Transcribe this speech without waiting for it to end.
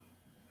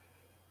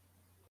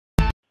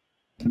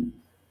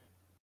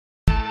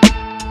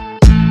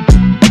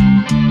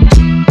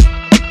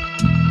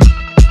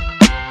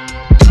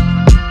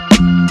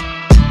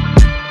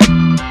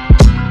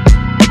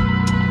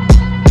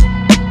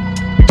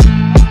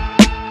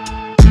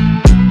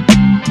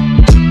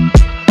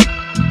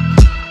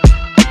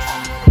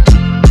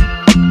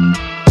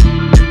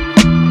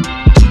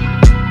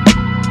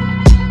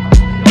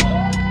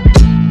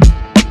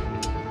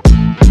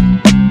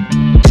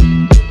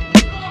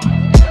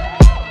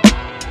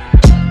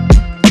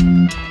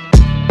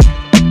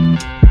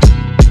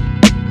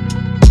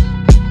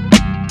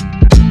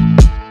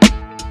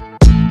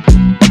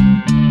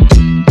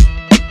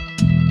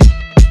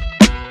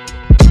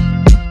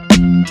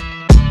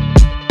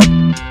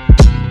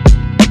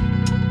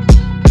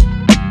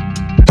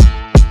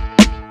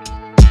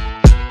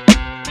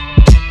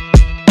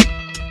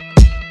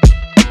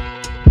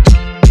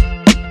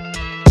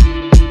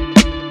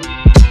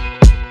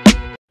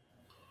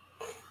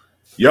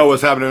Yo,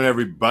 what's happening,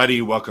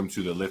 everybody? Welcome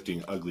to the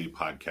Lifting Ugly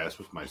podcast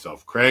with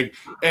myself, Craig.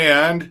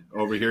 And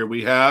over here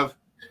we have...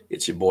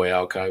 It's your boy,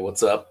 Alki.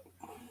 What's up?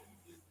 Do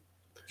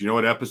you know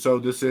what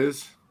episode this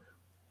is?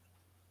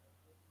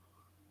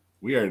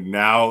 We are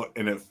now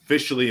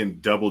officially in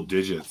double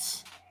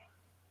digits.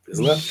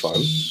 Isn't that fun?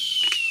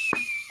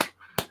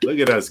 Look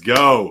at us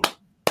go.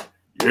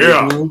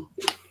 Yeah. Mm-hmm.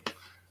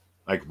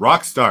 Like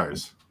rock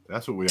stars.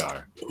 That's what we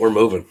are. We're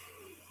moving.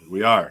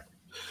 We are.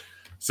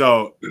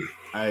 So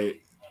I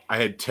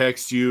had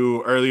texted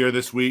you earlier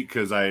this week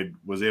because I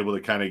was able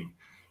to kind of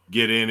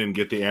get in and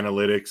get the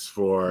analytics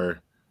for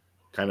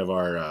kind of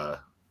our,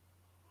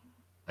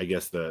 I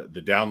guess, the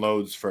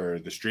downloads for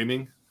the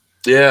streaming.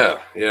 Yeah.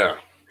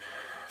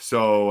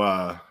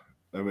 So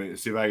let me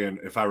see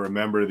if I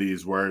remember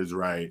these words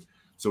right.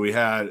 So we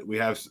have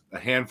a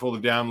handful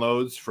of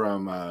downloads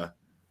from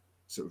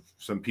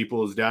some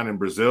people's down in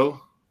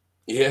Brazil.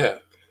 Yeah.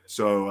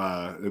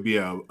 So it'd be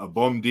a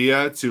bom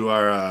dia to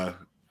our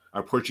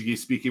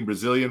Portuguese-speaking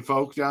Brazilian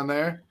folk down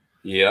there.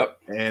 Yep.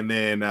 And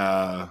then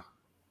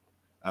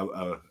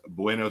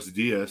buenos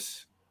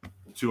dias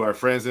to our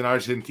friends in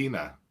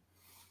Argentina.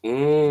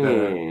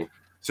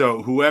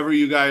 So whoever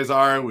you guys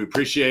are, we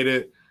appreciate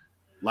it.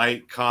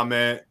 Like,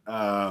 comment,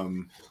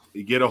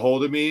 get a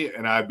hold of me,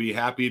 and I'd be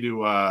happy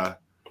to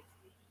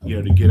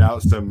to get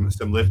out some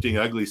lifting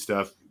ugly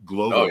stuff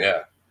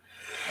globally.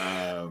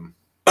 Oh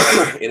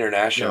yeah.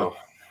 International.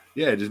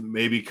 Yeah, just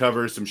maybe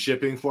cover some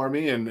shipping for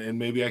me, and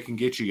maybe I can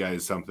get you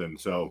guys something.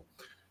 So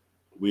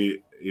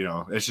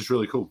it's just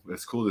really cool.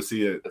 It's cool to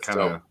see it kind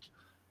of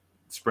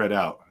spread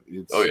out.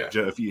 It's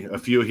a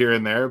few here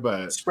and there,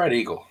 but spread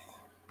eagle.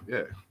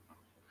 Yeah,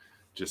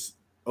 just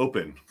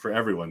open for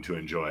everyone to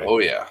enjoy. Oh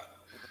yeah,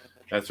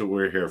 that's what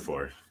we're here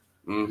for.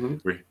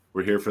 Mm-hmm.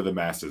 We're here for the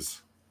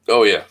masses.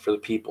 Oh yeah, for the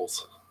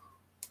peoples.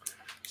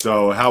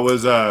 So how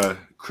was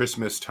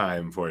Christmas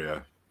time for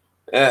you?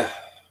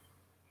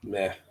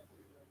 Meh.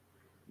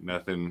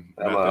 Nothing.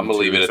 I'm gonna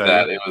leave it at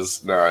that. It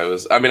was.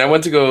 I mean, I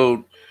went to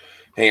go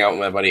hang out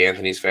with my buddy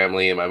Anthony's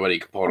family, and my buddy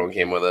Capono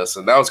came with us,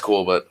 and that was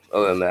cool. But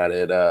other than that,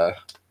 it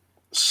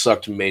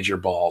sucked major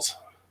balls.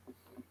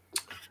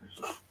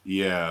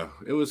 Yeah,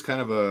 it was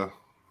kind of a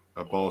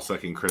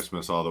ball-sucking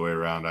Christmas all the way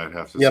around, I'd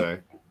have to say.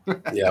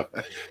 Yeah.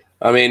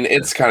 I mean,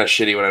 it's kind of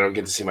shitty when I don't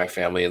get to see my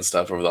family and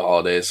stuff over the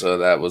holidays, so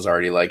that was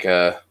already like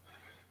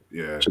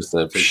just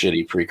a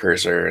shitty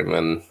precursor, and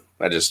then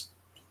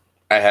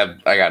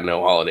I got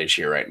no holiday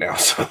cheer right now,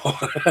 so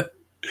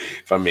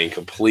if I'm being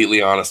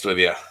completely honest with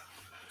you.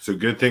 So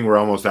good thing we're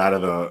almost out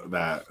of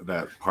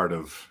that part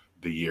of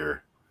the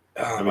year.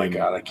 Oh my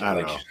God, I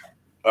can't.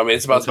 I mean,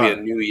 it's about to be a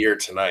new year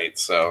tonight,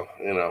 so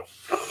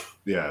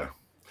Yeah,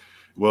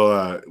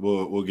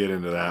 we'll get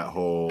into that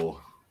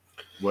whole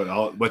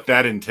what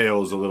that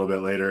entails a little bit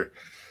later.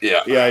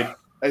 Yeah.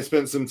 I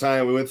spent some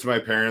time. We went to my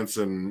parents,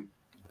 and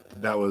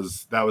that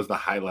was the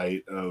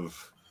highlight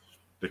of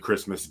the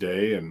Christmas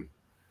day, and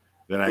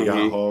then I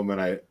got home and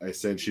I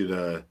sent you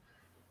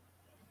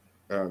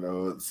I don't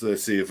know.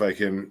 Let's see if I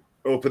can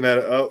open that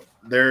up.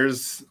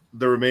 There's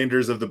the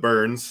remainders of the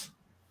burns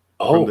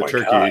from the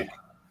turkey. God.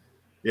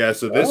 Yeah,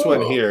 so this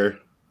one here,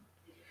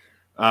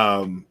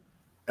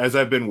 as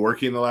I've been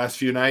working the last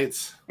few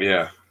nights,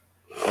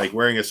 like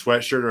wearing a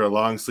sweatshirt or a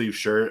long sleeve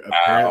shirt,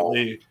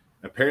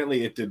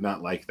 apparently it did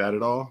not like that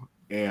at all,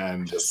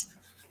 and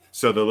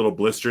so the little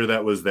blister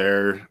that was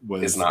there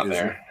is not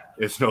there.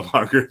 It's no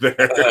longer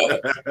there.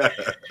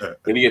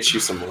 We need to get you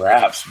some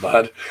wraps,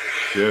 bud.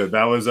 Yeah,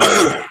 that was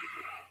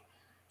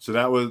so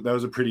that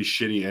was a pretty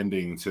shitty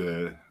ending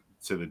to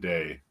the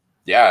day.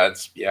 Yeah.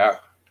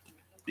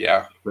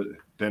 But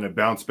then it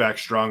bounced back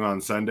strong on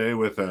Sunday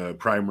with a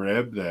prime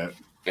rib that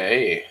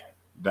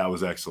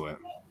was excellent.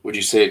 Would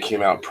you say it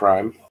came out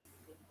prime?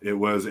 It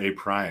was a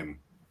prime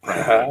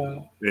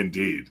rib,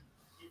 indeed.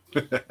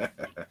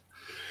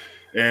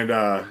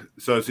 And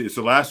so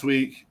last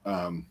week,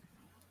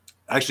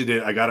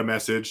 I got a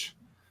message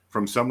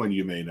from someone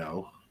you may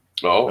know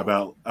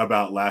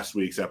about last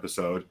week's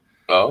episode.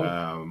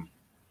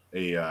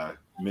 A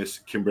Miss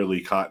Kimberly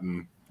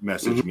Cotton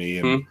messaged me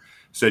and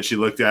said she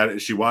looked at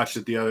it. She watched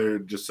it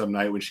just some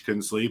night when she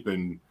couldn't sleep,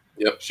 and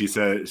she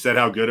said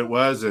how good it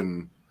was,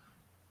 and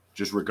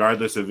just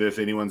regardless of if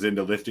anyone's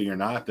into lifting or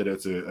not, that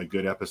it's a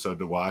good episode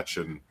to watch.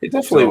 And it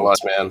definitely was,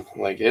 man.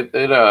 Like it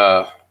you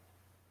got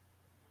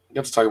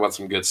to talk about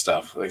some good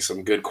stuff, like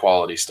some good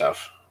quality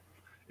stuff.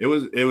 It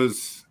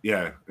was,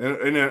 yeah.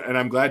 And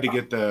I'm glad to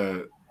get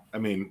I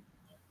mean,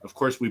 of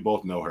course we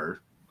both know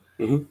her.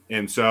 Mm-hmm.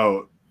 And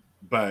so,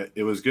 but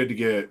it was good to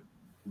get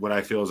what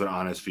I feel is an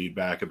honest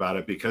feedback about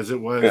it, because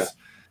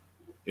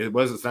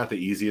it's not the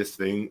easiest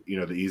thing,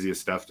 the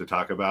easiest stuff to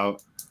talk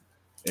about,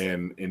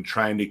 and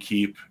trying to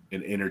keep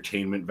an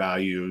entertainment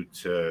value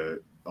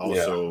to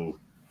also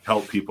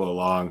help people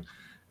along.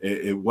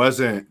 It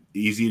wasn't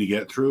easy to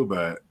get through,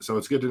 but so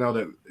it's good to know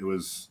that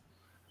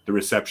the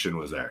reception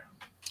was there.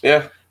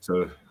 Yeah.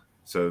 So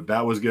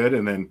that was good.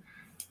 And then,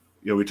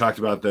 we talked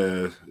about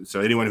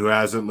so anyone who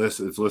hasn't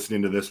is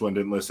listening to this one,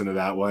 didn't listen to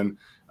that one.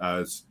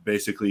 It's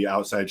basically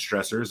outside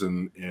stressors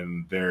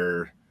and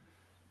their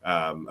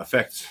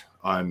effect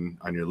on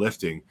your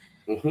lifting.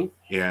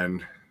 Mm-hmm.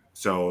 And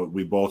so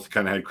we both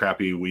kind of had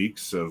crappy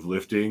weeks of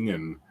lifting,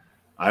 and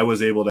I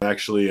was able to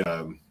actually,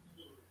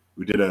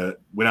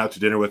 went out to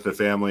dinner with the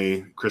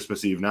family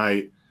Christmas Eve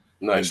night.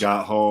 Nice.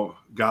 And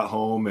got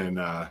home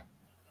and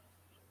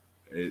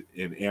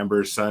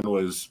Amber's son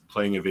was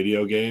playing a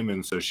video game,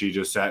 and so she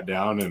just sat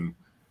down and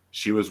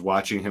she was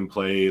watching him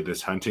play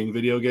this hunting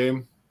video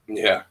game.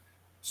 Yeah.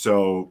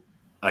 So,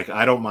 like,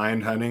 I don't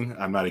mind hunting.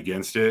 I'm not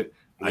against it.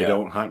 Yeah. I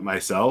don't hunt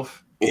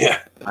myself. Yeah.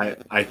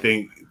 I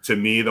think, to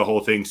me, the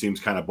whole thing seems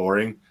kind of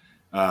boring.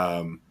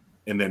 And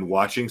then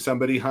watching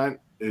somebody hunt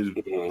is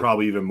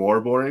probably even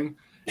more boring.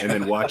 And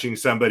then watching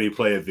somebody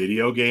play a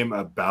video game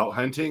about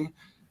hunting,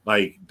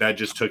 like, that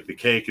just took the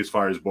cake as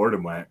far as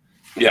boredom went.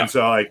 Yeah. And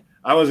so, like,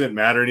 I wasn't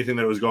mad or anything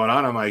that was going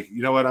on. I'm like,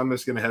 you know what? I'm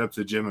just going to head up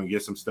to the gym and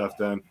get some stuff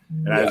done.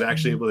 And I was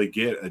actually able to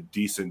get a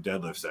decent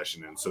deadlift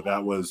session in. So I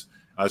was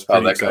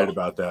pretty excited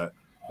about that.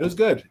 It was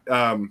good.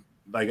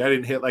 Like, I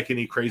didn't hit like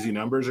any crazy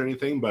numbers or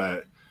anything,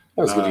 but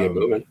that was good to get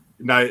moving.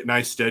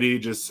 Nice, steady.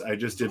 I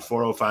just did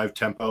 405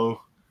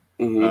 tempo.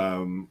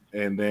 Mm-hmm.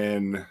 And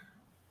then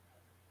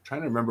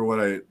trying to remember what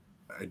I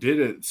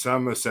did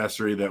some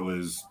accessory that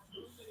was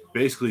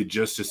basically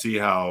just to see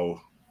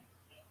how.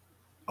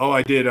 Oh,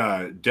 I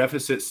did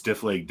deficit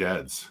stiff leg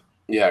deads.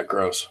 Yeah,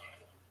 gross.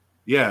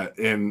 Yeah,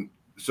 and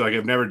so, like,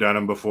 I've never done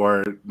them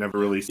before, never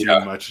really seen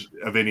much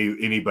of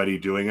anybody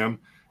doing them,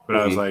 but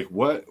I was like,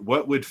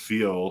 what would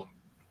feel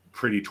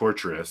pretty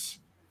torturous?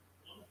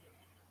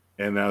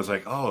 And I was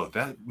like, oh,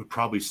 that would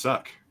probably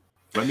suck.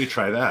 Let me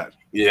try that.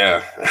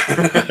 Yeah.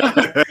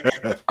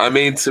 I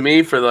mean, to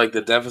me, for like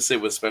the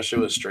deficit, especially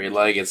with straight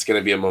leg, it's going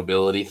to be a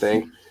mobility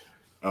thing.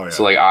 Oh, yeah.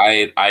 So, like,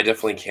 I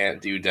definitely can't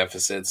do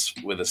deficits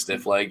with a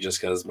stiff leg just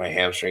because my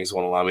hamstrings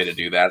won't allow me to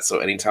do that. So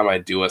anytime I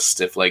do a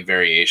stiff leg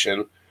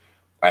variation,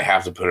 I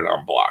have to put it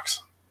on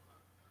blocks.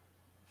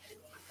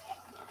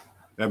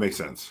 That makes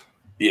sense.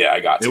 Yeah, I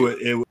got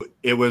to.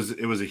 It was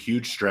a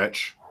huge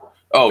stretch.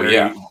 Oh,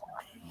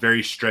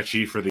 very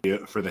stretchy for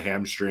the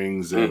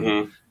hamstrings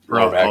and for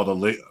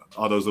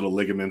all those little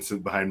ligaments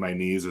behind my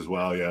knees as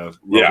well. Yeah,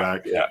 low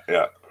back. Yeah.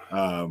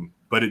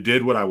 But it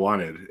did what I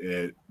wanted.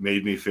 It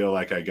made me feel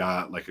like I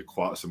got like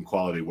some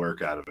quality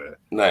work out of it.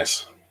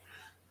 Nice.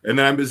 And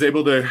then I was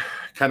able to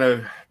kind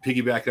of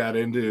piggyback that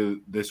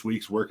into this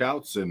week's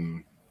workouts,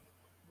 and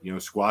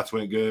squats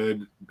went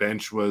good.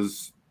 Bench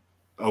was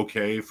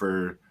okay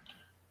for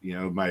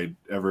my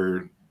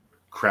ever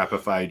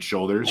crapified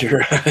shoulders.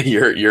 Your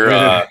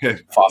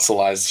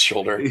fossilized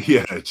shoulder.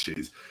 Yeah,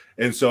 jeez.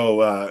 And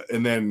so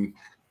and then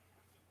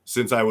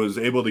since I was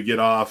able to get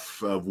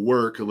off of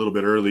work a little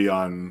bit early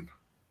on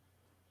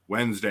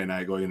Wednesday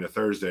night going into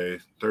Thursday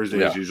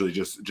is usually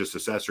just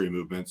accessory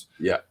movements.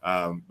 Yeah.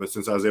 But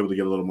since I was able to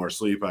get a little more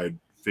sleep, I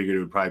figured it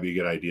would probably be a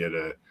good idea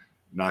to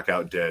knock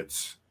out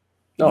deads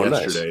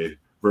yesterday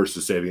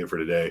versus saving it for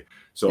today.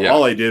 So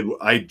all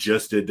I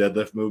just did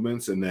deadlift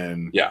movements, and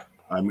then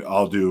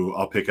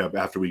I'll pick up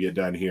after we get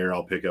done here.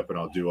 I'll pick up and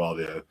I'll do all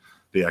the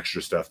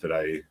extra stuff that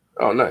I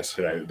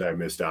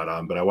missed out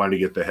on. But I wanted to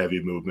get the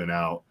heavy movement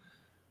out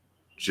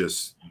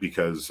just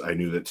because I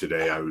knew that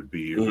today I would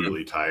be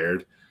really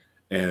tired.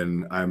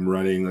 And I'm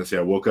running, let's see,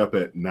 I woke up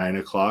at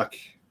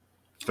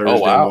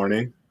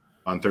 9:00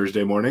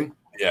 Thursday morning.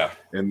 Yeah.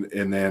 And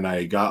then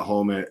I got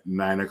home at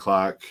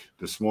 9:00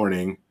 this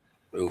morning.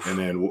 Oof. And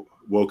then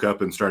woke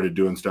up and started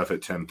doing stuff at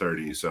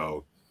 10:30.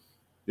 So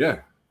yeah.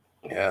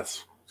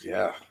 Yes.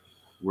 Yeah.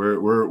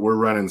 We're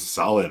running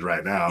solid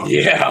right now.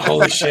 Yeah,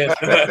 holy shit.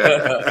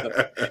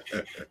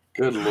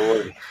 Good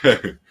Lord.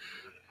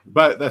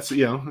 But that's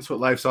what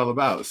life's all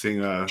about.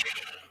 Seeing I'm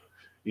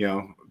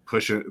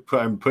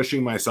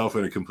pushing myself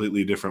in a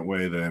completely different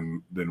way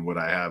than what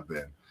I have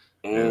been.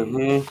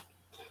 Mm-hmm.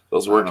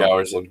 Those work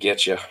hours will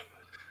get you.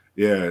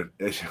 Yeah.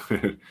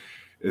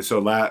 So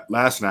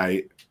last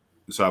night,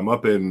 so I'm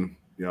up in,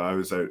 I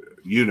was, but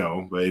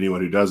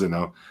anyone who doesn't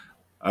know,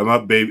 I'm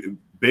up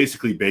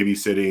basically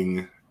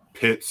babysitting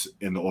pits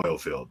in the oil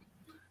field,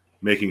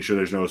 making sure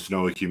there's no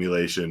snow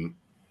accumulation.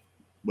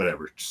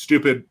 whatever,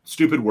 stupid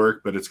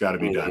work, but it's got to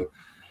be done.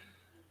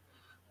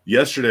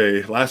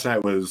 Last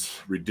night was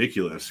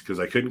ridiculous because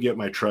I couldn't get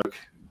my truck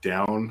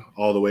down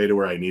all the way to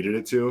where I needed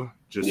it to,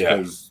 just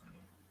because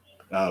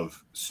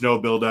of snow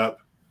buildup,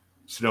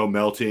 snow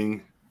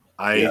melting,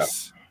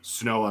 ice,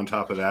 snow on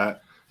top of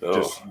that.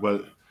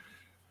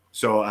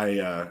 So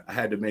I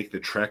had to make the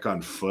trek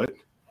on foot,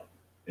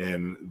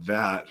 and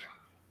that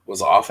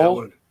was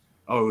awful. It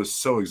was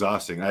so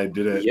exhausting. I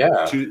did it.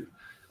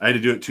 I had to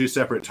do it 2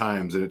 separate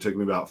times, and it took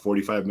me about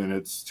 45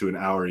 minutes to an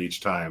hour each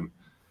time.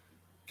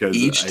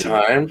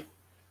 Time?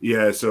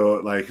 Yeah. So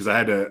like, because I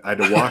had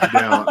to walk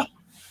down.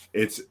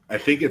 I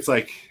think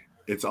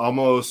it's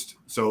almost.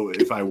 So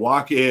if I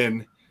walk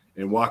in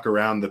and walk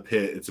around the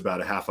pit, it's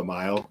about a half a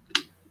mile.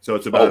 So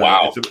it's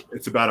about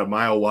it's about a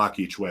mile walk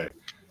each way,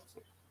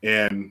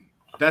 and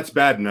that's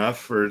bad enough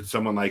for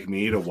someone like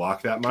me to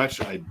walk that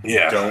much. I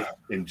don't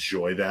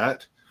enjoy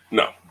that.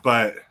 No,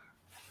 but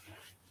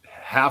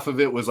half of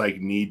it was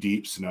like knee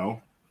deep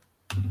snow.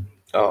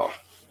 Oh,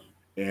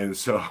 and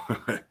so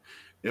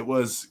it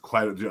was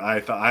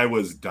I thought I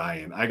was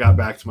dying. I got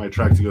back to my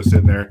truck to go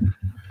sit there.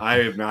 I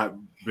have not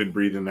been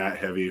breathing that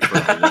heavy for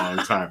a long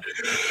time.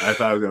 I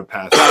thought I was going to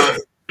pass out.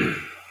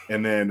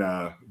 And then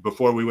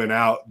before we went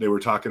out, they were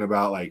talking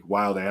about like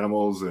wild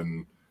animals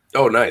and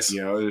nice.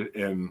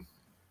 And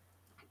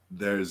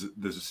there's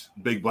this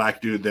big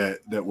black dude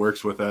that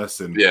works with us,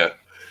 and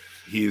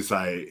he's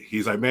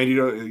like,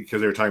 man,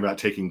 because they were talking about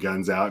taking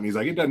guns out, and he's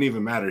like, it doesn't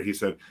even matter. He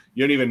said,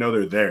 you don't even know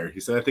they're there.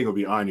 He said, that thing will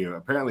be on you.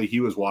 Apparently he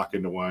was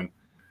walking to one,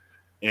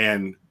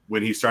 and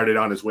when he started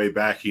on his way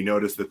back, he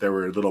noticed that there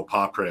were little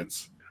paw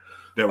prints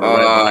that were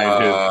right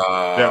behind his,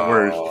 that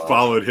were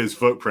followed his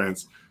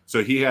footprints.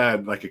 So he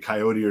had like a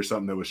coyote or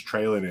something that was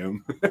trailing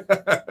him.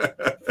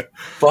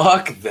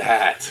 Fuck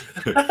that.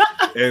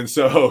 And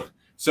so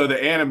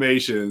the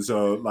animation,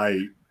 like,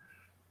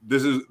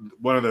 this is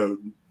one of the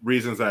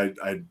reasons I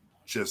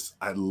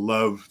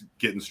love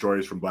getting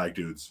stories from black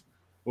dudes.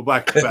 Well,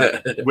 black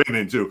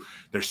women too.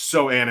 They're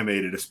so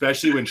animated,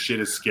 especially when shit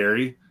is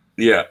scary.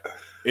 Yeah.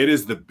 It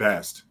is the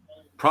best.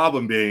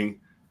 Problem being,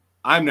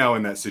 I'm now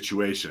in that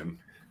situation.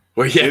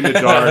 Well, in the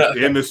dark,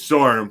 in the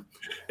storm,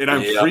 and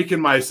I'm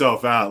freaking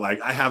myself out.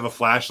 Like, I have a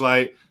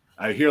flashlight.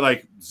 I hear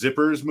like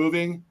zippers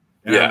moving.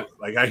 And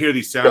I hear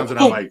these sounds, and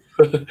I'm like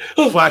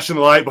flashing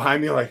the light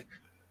behind me. Like,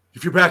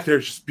 if you're back there,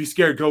 just be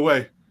scared. Go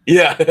away.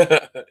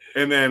 Yeah.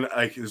 And then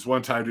like this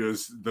one time,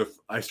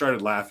 I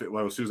started laughing.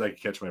 Well, as soon as I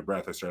could catch my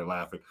breath, I started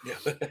laughing.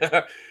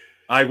 Yeah.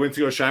 I went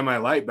to go shine my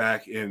light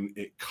back, and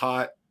it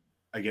caught,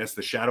 I guess,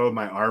 the shadow of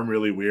my arm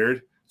really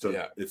weird.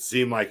 So it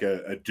seemed like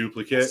a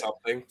duplicate.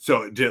 Something.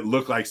 So it did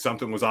look like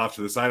something was off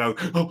to the side. I was,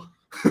 oh.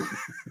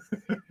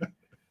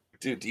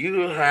 Dude, do you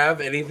have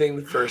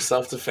anything for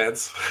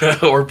self-defense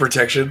or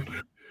protection?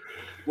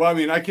 Well, I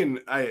mean,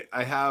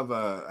 I have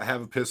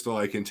a pistol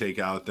I can take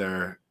out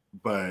there,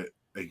 but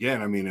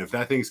again, I mean, if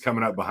that thing's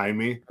coming up behind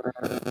me,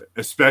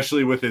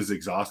 especially with as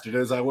exhausted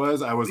as I was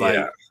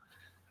like,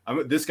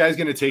 this guy's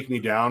going to take me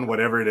down,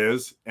 whatever it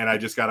is, and I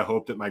just got to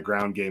hope that my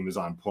ground game is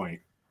on point.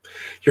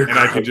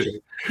 I can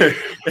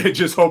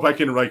just hope I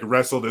can like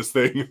wrestle this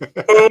thing.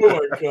 Oh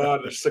my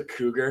god, it's a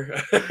cougar.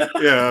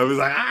 Yeah, I was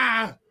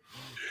like,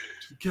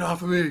 get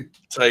off of me.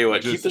 Tell you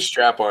what, keep the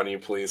strap on you,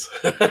 please.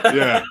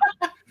 Yeah.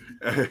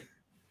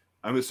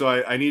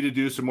 I need to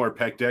do some more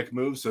pec deck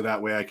moves so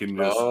that way I can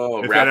just,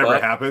 if that ever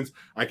happens,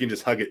 I can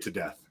just hug it to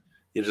death.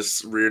 You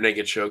just rear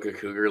naked choke a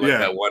cougar like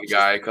that one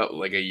guy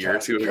like a year or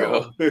two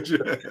ago.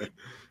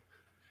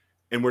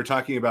 And we're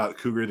talking about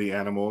cougar the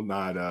animal,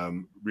 not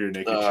rear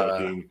naked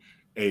choking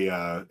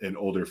an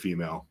older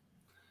female.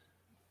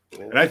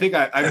 And I think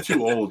I'm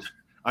too old.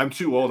 I'm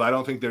too old. I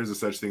don't think there's a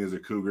such thing as a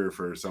cougar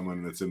for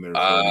someone that's in their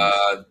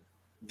 40s.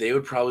 They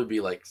would probably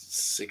be like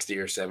 60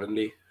 or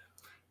 70.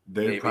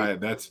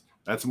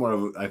 That's more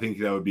of, I think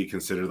that would be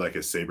considered like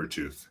a saber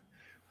tooth.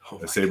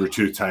 A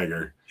saber-toothed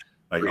tiger.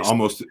 Like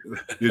almost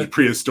a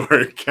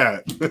prehistoric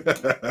cat.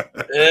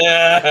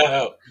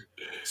 Yeah.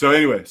 So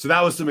anyway,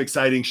 that was some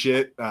exciting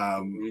shit.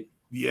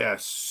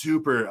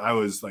 Super. I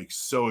was like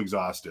so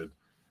exhausted.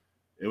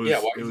 It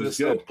was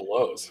good.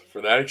 Blows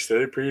for that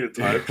extended period of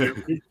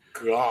time.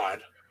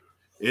 God.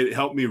 It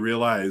helped me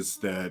realize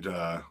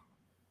that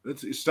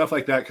stuff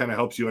like that kind of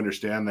helps you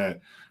understand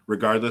that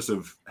regardless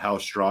of how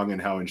strong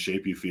and how in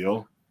shape you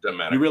feel, doesn't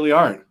matter. You really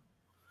aren't.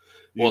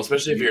 Well,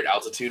 especially if you're at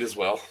altitude as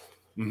well.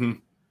 Mm-hmm.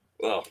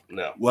 Well,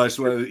 no. Well, it's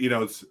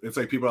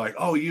like people are like,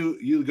 oh,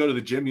 you go to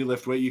the gym, you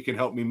lift weight, you can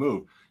help me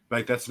move.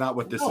 Like, that's not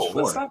what this is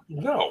for.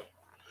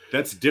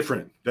 That's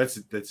different. That's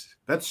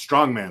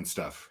strongman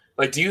stuff.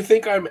 Like, do you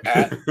think I'm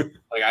at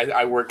like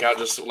I work out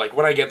just like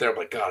when I get there, I'm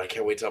like, God, I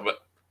can't wait to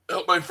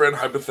help my friend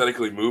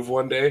hypothetically move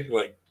one day.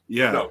 Like,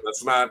 no,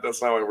 that's not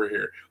why we're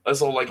here.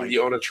 That's all like if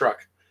you own a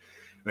truck.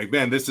 Like,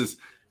 man, this is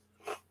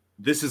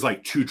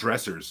like 2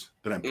 dressers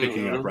that I'm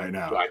picking up right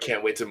now. I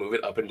can't wait to move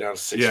it up and down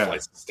 6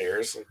 flights of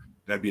stairs.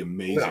 That'd be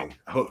amazing.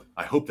 No.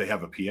 I hope they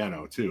have a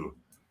piano too.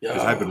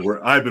 Because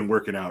I've been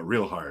working out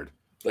real hard.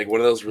 Like one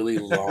of those really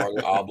long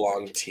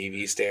oblong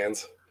TV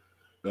stands.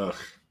 Ugh.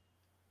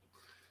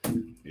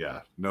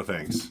 Yeah, no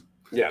thanks.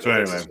 Yeah. So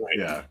anyway,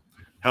 yeah.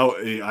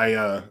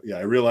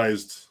 I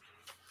realized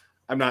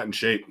I'm not in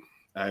shape.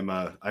 I'm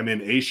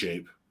in a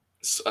shape.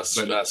 A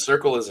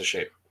circle is a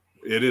shape.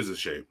 It is a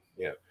shape.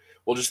 Yeah.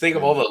 Well, just think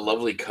of all the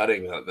lovely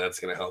cutting that's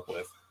going to help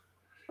with.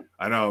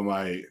 I know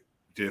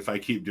if I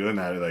keep doing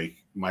that, like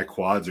my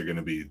quads are going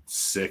to be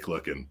sick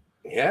looking.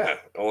 Yeah,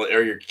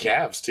 or your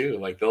calves too.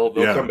 Like they'll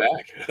come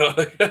back.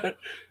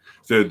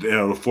 So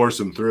it'll force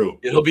them through.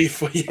 It'll be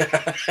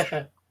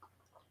yeah.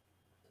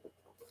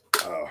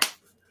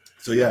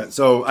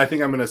 So I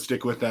think I'm gonna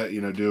stick with that.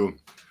 Do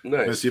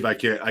nice. Let's see if I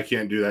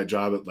can't do that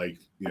job at like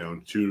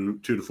 2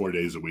 to 4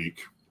 days a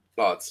week.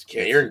 Oh,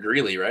 you're in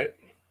Greeley, right?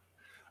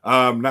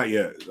 Not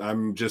yet.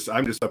 I'm just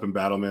up in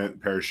Battlement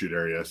Parachute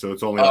area, so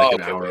it's only like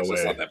an hour away. So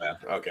it's not that bad.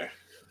 Okay.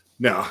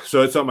 No,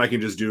 so it's something I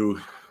can just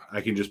do.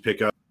 I can just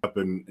pick up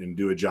and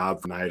do a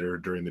job for night or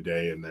during the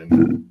day, and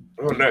then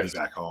nice. be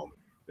back home.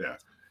 Yeah,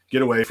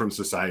 get away from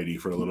society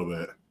for a little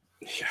bit.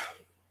 Yeah.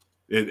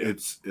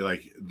 It's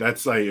like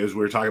that's like as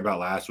we were talking about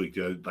last week,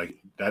 like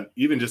that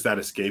even just that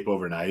escape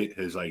overnight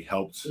has like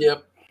helped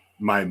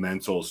my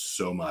mental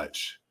so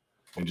much,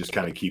 and just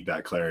kind of keep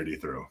that clarity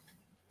through.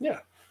 Yeah,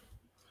 I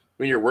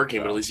mean you're working,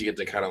 but at least you get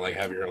to kind of like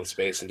have your own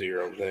space and do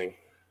your own thing.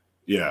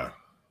 Yeah,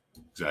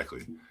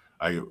 exactly.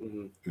 I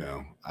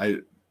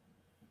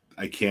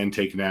can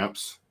take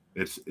naps.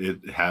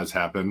 It has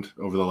happened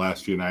over the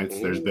last few nights.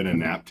 There's been a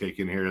nap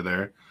taken here or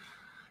there,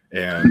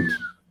 and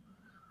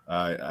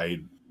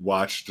I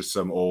watched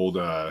some old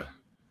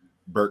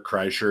Bert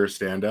Kreischer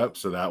stand up,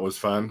 so that was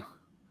fun.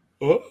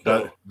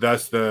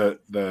 That's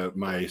the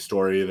my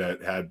story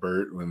that had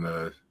Bert when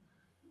the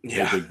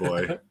big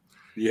boy.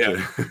 Yeah.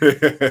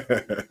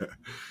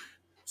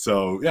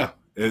 So yeah,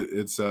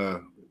 it's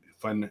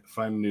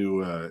fun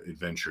new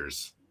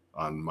adventures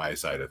on my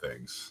side of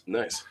things.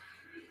 Nice.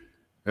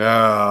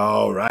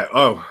 All right.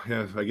 Oh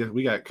yeah, I guess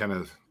we got kind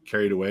of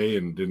carried away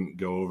and didn't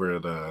go over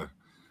the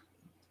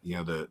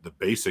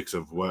basics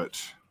of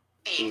what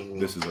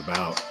this is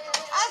about.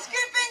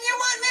 Housekeeping, you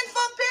want me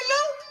for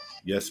pillow?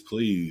 Yes,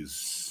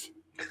 please.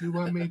 You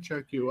want me to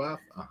check you off?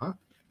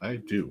 I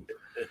do.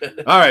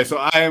 All right, so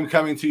I am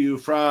coming to you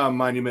from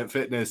Monument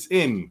Fitness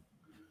in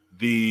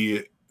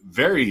the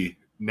very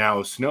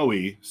now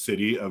snowy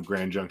city of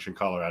Grand Junction,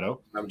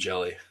 Colorado. I'm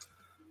jelly.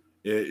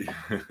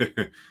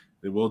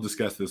 We'll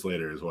discuss this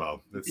later as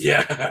well.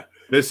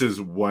 This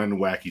is one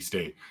wacky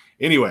state.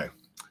 Anyway,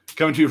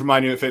 coming to you from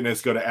Monument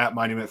Fitness, go to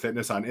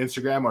 @MonumentFitness on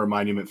Instagram or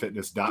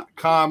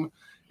monumentfitness.com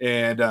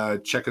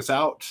and check us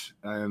out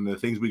and the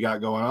things we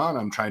got going on.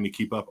 I'm trying to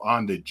keep up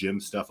on the gym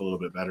stuff a little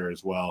bit better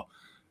as well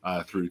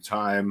through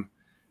time.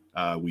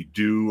 We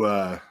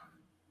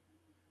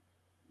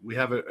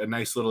have a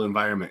nice little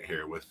environment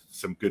here with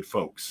some good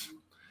folks.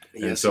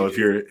 Yes, and so if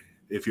you're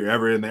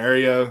ever in the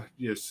area,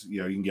 you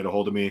can get a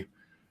hold of me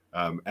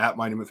at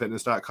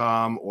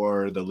monumentfitness.com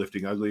or the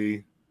Lifting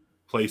Ugly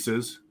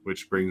places,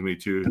 which brings me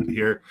to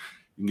here.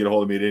 You can get a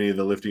hold of me at any of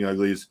the Lifting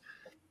Uglies,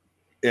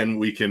 and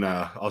we can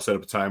I'll set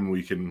up a time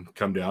we can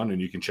come down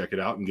and you can check it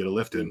out and get a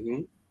lift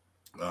in.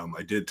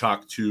 I did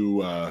talk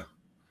to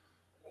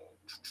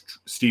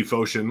Steve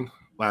Foshin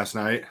last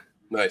night.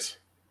 Nice.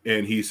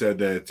 And he said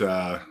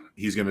that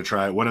he's going to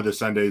try one of the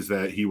Sundays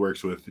that he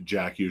works with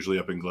Jack, usually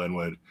up in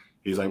Glenwood.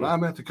 He's like, well, I'm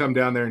going to have to come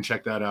down there and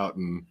check that out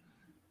and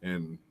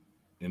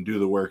do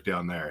the work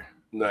down there.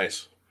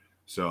 Nice.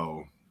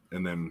 So,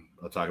 and then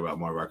I'll talk about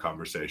more of our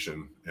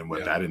conversation and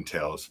what that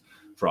entails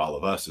for all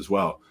of us as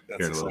well. That's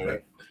here in a exciting. little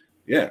bit.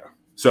 Yeah.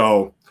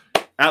 So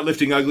at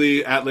Lifting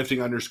Ugly, at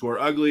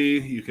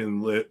 @lifting_ugly, you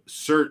can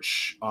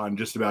search on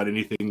just about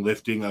anything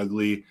Lifting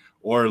Ugly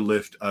or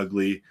Lift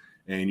Ugly,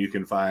 and you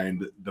can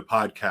find the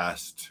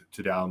podcast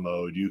to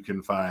download. You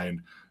can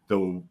find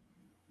the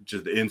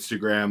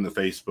Instagram, the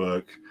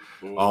Facebook,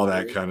 all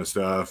that kind of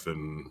stuff,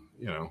 and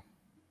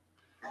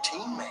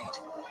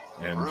teammate.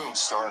 And room's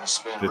starting to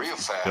spin real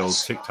fast.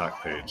 Bill's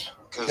TikTok page.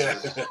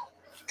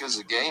 Because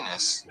of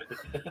gayness.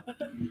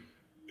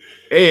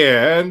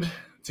 And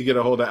to get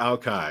a hold of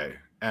Alkai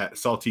at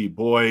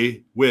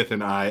saltyboy with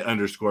an I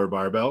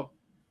 _barbell.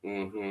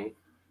 Which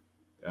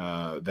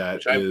I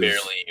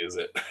barely use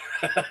it.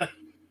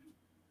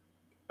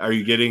 Are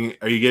you getting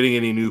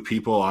any new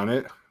people on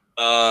it?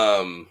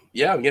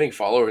 Yeah, I'm getting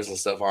followers and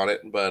stuff on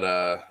it,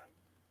 but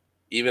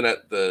even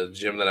at the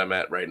gym that I'm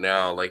at right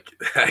now, like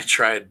I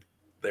tried,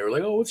 they were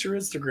like, "Oh, what's your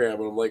Instagram?"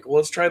 And I'm like, "Well,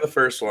 let's try the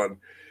first one,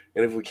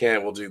 and if we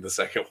can't, we'll do the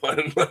second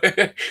one."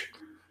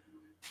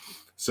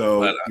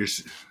 So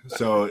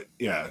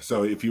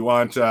if you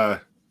want,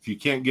 if you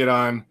can't get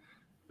on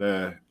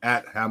the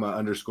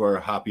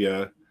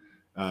 @Hama_Hapia,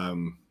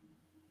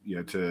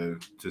 to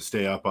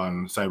stay up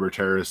on cyber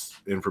terrorist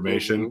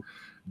information,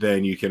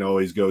 then you can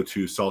always go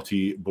to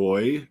Salty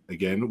Boy,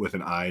 again with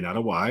an I, not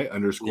a Y,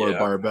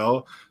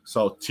 _barbell,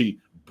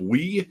 Salty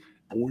Boy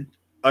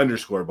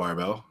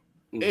 _barbell.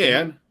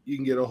 And you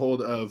can get a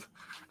hold of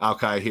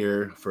Alkai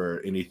here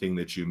for anything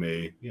that you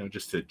may,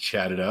 just to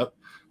chat it up,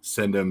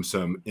 send him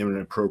some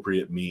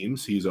inappropriate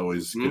memes. He's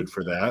always good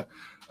for that.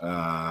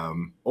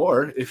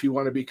 Or if you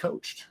want to be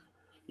coached.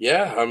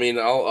 Yeah, I mean,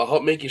 I'll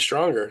help make you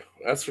stronger.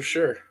 That's for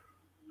sure.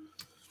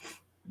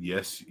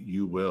 Yes,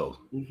 you will.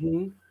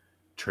 Mm-hmm.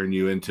 Turn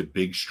you into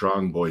big,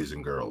 strong boys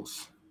and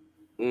girls.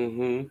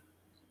 Mm-hmm.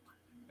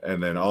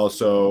 And then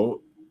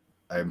also,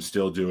 I'm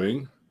still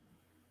doing,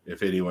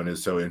 if anyone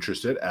is so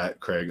interested, at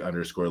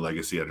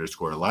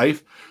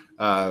Craig_Legacy_Life.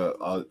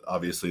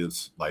 Obviously,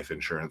 it's life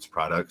insurance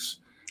products,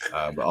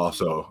 but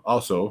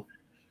also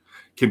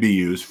can be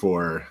used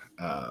for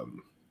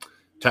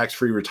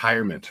tax-free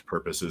retirement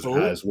purposes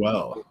as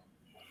well.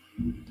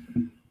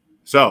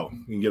 So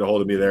you can get a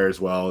hold of me there as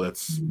well.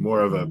 That's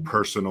more of a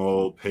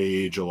personal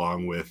page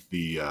along with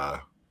the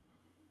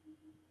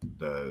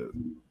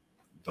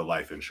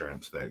life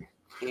insurance thing.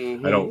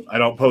 Mm-hmm. I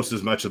don't post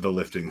as much of the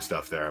lifting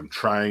stuff there. I'm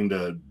trying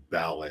to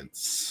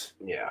balance.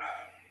 Yeah.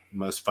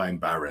 Must find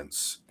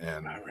balance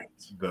and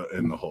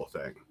the whole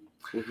thing.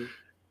 Mm-hmm.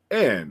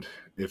 And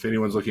if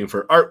anyone's looking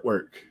for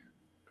artwork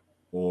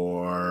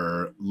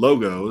or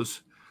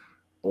logos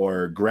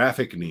or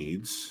graphic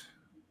needs,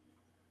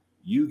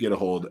 you get a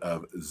hold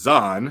of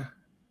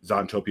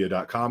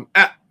zontopia.com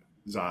at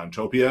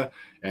Zontopia,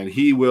 and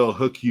he will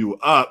hook you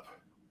up.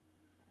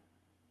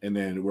 And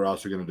then we're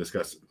also going to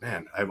discuss,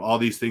 man, I have all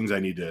these things I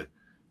need to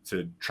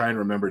try and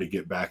remember to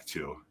get back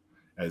to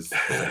as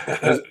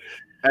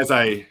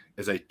I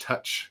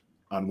touch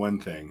on one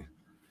thing,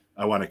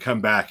 I want to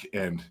come back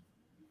and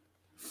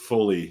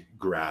fully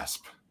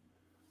grasp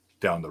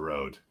down the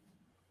road.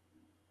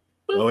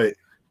 Oh wait.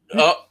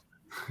 I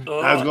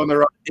was going the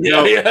wrong way. Yeah,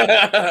 no,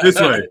 yeah.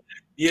 This way.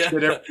 Yeah.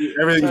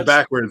 Everything's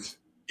backwards.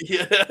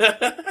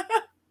 Yeah.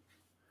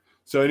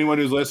 So anyone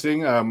who's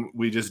listening,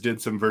 we just did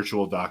some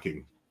virtual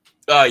docking.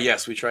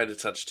 Yes, we tried to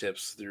touch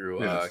tips through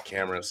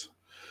cameras.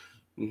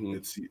 Mm-hmm.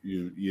 It's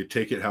you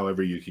take it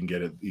however you can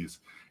get it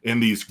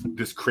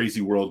this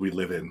crazy world we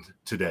live in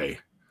today.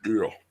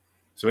 Yeah.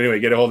 So anyway,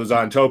 get a hold of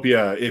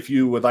Zontopia. If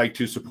you would like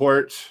to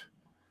support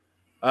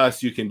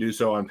us, you can do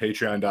so on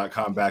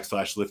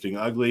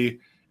patreon.com/liftingugly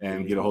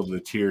and get a hold of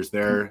the tiers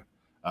there.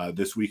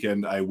 This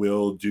weekend, I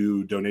will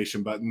do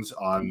donation buttons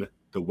on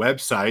the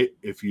website.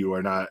 If you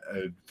are not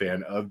a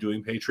fan of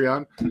doing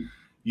Patreon,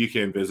 you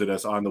can visit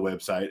us on the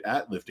website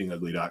at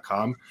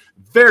liftingugly.com.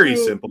 Very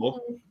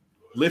simple.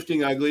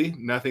 Lifting Ugly,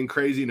 nothing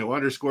crazy, no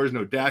underscores,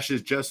 no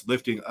dashes, just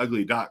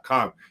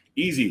liftingugly.com.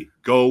 Easy.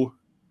 Go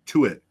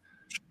to it.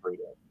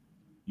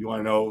 You want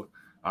to know?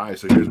 All right,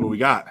 so here's what we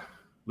got.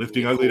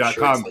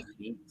 Liftingugly.com. Like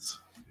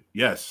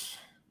yes.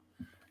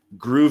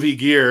 Groovy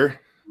gear.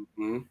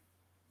 Mm-hmm.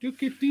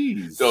 Look at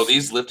these. So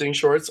these lifting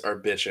shorts are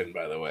bitchin',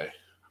 by the way.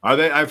 Are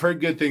they? I've heard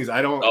good things.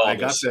 I don't. Oh, I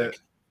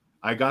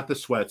got the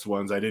sweats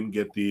ones. I didn't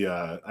get the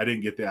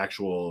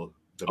actual.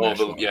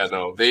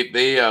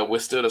 They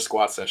withstood a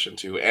squat session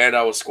too, and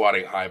I was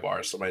squatting high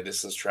bars, so my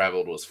distance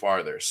traveled was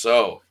farther.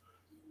 So,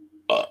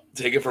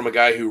 take it from a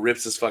guy who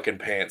rips his fucking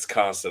pants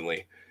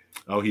constantly.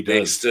 Oh, he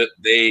does.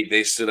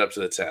 They stood up to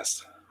the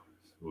test.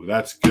 Well,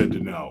 that's good to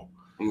know,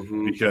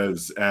 mm-hmm.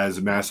 because as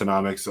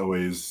Massonomics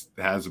always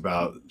has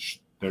about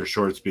their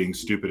shorts being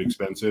stupid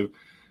expensive,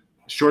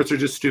 shorts are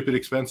just stupid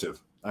expensive.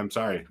 I'm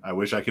sorry. I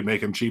wish I could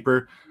make them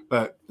cheaper,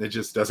 but it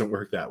just doesn't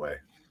work that way.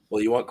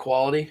 Well, you want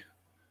quality?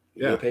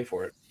 You gotta pay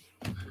for it.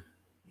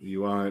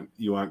 You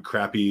want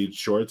crappy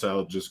shorts?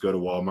 I'll just go to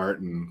Walmart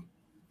and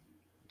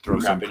throw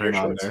some print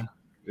on there.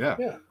 Yeah.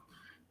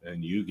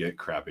 And you get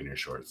crap in your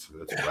shorts.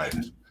 That's right.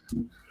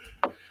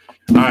 All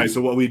right.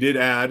 So what we did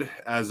add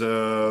as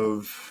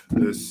of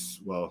this,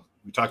 well,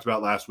 we talked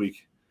about last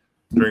week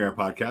during our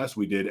podcast,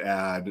 we did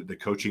add the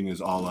coaching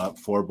is all up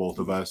for both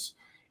of us.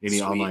 Any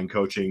online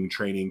coaching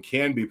training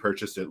can be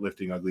purchased at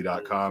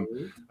liftingugly.com.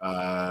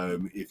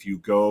 Mm-hmm. If you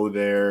go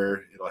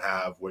there, it'll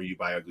have where you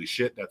buy ugly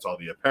shit. That's all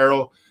the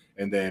apparel.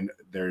 And then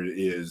there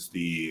is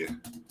the,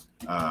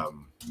 I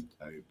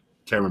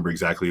can't remember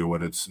exactly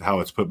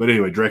how it's put, but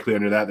anyway, directly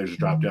under that, there's a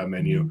drop-down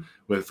menu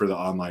for the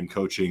online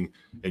coaching,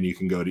 and you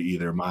can go to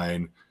either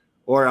mine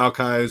or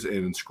Alkai's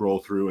and scroll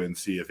through and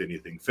see if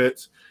anything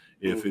fits.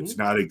 If it's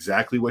not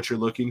exactly what you're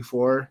looking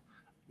for,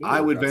 I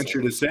would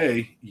venture to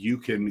say you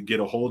can get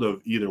a hold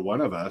of either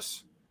one of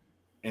us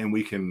and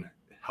we can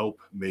help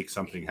make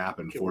something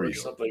happen for you.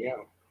 Something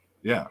out.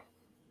 Yeah.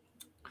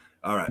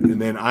 All right. And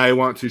then I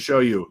want to show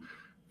you,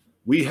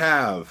 we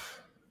have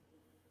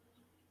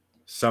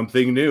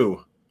something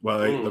new. Well,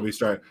 let me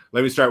start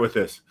with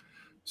this.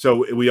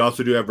 So we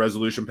also do have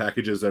resolution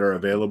packages that are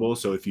available.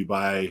 So if you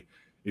go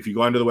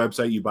onto the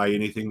website, you buy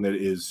anything that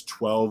is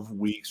 12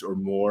 weeks or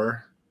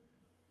more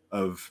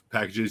of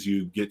packages,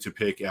 you get to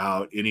pick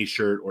out any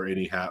shirt or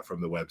any hat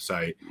from the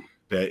website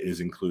that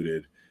is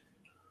included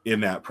in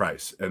that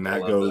price. And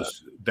that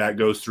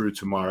goes through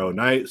tomorrow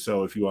night.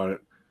 So if you want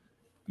to,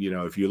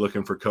 if you're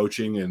looking for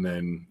coaching and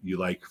then you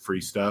like free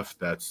stuff,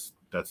 that's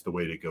the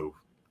way to go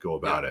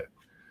about it.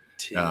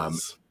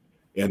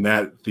 And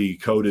that the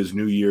code is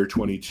New Year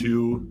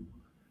 22.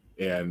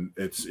 And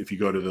it's, if you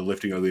go to the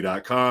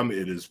liftingugly.com,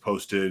 it is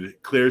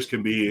posted clear as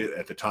can be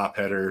at the top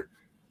header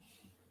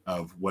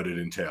of what it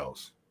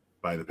entails.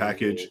 Buy the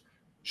package,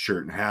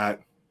 shirt and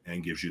hat,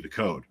 and gives you the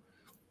code.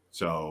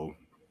 So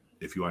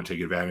if you want to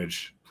take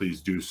advantage, please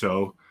do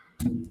so,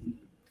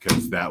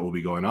 because that will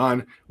be going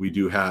on. We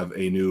do have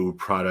a new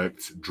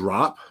product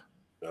drop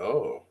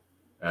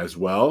as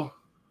well.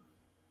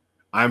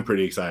 I'm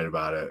pretty excited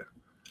about it.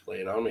 Lay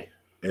it on me.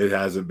 It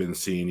hasn't been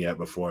seen yet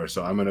before,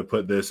 so I'm going to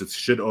put this. It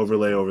should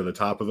overlay over the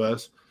top of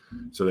us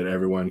so that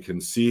everyone can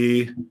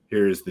see.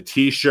 Here's the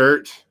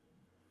T-shirt.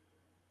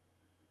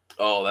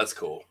 Oh, that's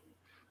cool.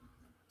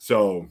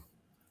 So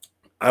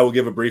I will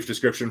give a brief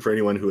description for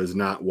anyone who is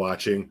not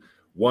watching.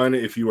 One,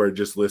 if you are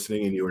just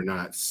listening and you are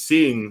not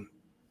seeing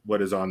what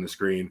is on the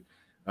screen,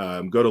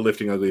 go to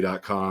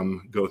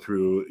liftingugly.com, go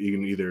through, you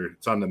can either,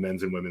 it's on the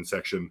men's and women's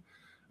section,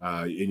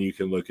 and you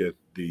can look at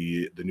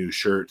the new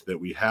shirt that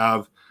we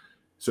have.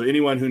 So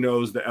anyone who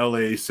knows the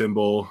LA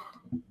symbol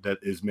that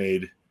is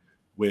made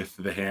with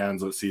the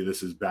hands, let's see,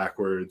 this is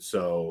backwards.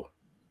 So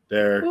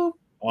there,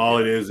 all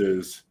it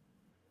is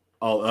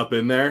all up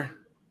in there.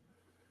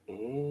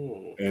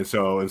 Ooh. And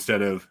so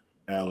instead of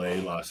LA,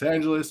 Los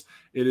Angeles,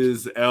 it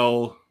is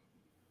L,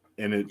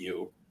 and it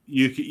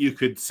you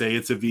could say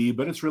it's a V,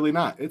 but it's really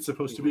not. It's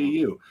supposed to be a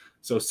U.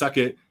 So suck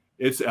it.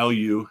 It's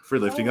LU for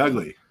Lifting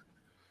Ugly.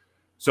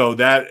 So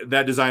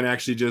that design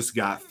actually just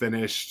got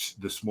finished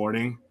this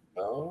morning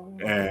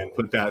and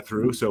put that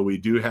through. So we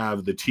do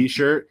have the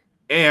T-shirt,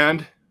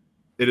 and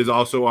it is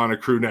also on a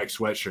crew neck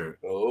sweatshirt.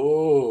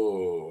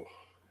 Oh,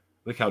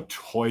 look how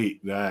toy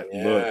that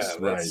looks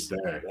right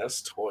there.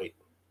 That's toy.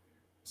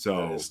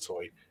 So that is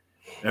toy.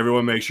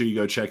 Everyone, make sure you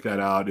go check that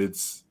out.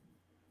 It's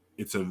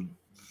a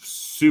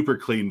super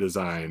clean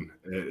design.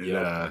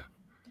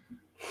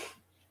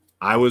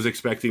 I was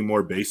expecting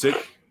more basic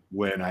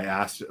when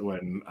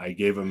I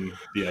gave him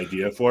the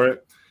idea for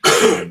it.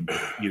 And,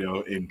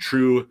 in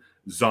true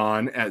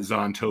Zon at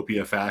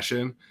Zontopia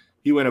fashion,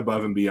 he went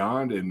above and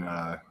beyond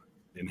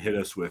and hit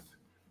us with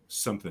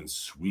something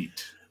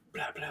sweet.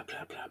 Blah blah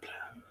blah blah blah.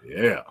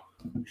 Yeah.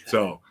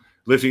 So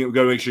make sure you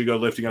go to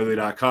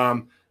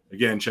liftingugly.com.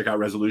 Again, check out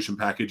resolution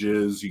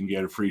packages. You can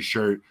get a free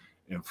shirt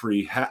and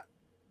free hat.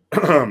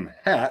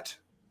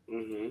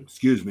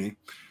 Excuse me.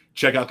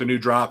 Check out the new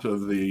drop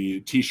of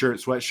the T-shirt,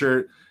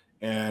 sweatshirt,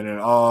 and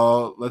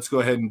let's go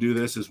ahead and do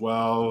this as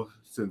well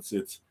since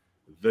it's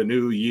the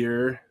new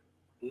year.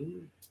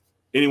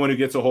 Anyone who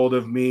gets a hold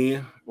of me,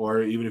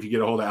 or even if you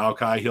get a hold of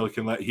Alkai,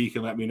 he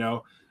can let me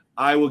know.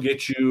 I will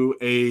get you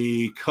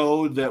a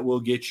code that will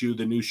get you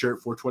the new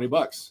shirt for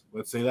 $20.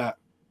 Let's say that.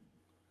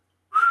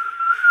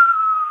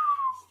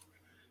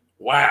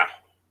 Wow.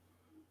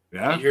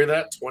 Yeah. You hear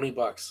that?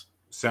 $20.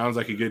 Sounds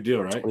like a good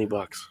deal, right? $20.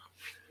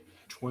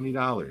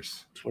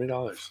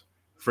 $20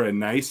 for a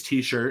nice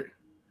T-shirt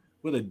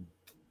with a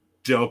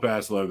dope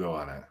ass logo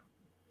on it.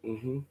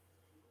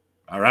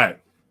 All right.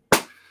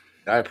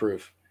 I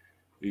approve.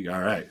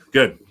 All right.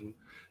 Good.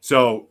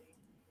 So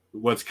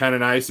what's kind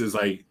of nice is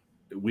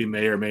we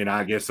may or may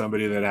not get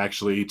somebody that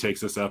actually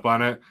takes us up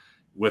on it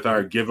with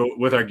our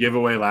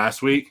giveaway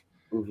last week.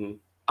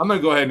 I'm going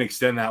to go ahead and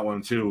extend that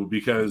one too,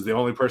 because the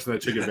only person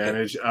that took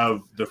advantage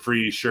of the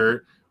free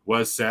shirt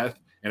was Seth.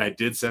 And I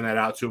did send that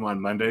out to him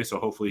on Monday, so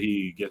hopefully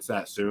he gets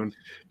that soon.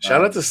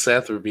 Shout out to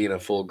Seth for being a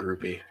full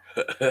groupie.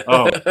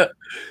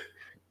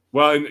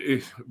 Well,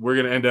 we're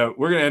gonna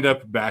end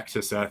up back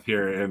to Seth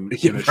here in a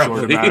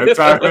short amount of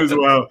time as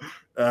well.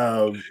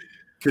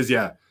 Because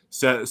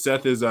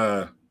Seth is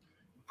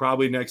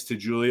probably next to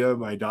Julia,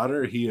 my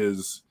daughter. He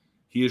is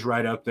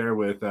right up there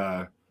with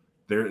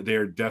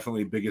they're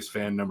definitely biggest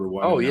fan number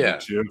one. Oh yeah,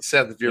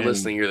 Seth, if you're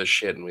listening, you're the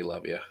shit, and we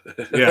love you.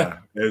 Yeah,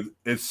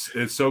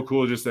 it's so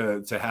cool just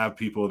to have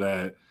people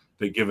that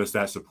give us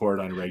that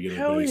support on a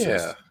regular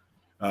basis.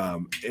 Yeah.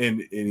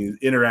 And he's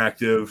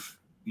interactive,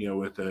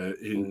 with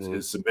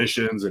his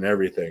submissions and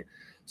everything.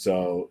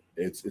 So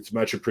it's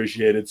much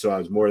appreciated. So I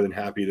was more than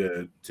happy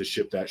to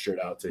ship that shirt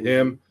out to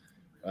him,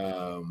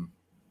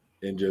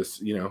 and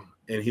just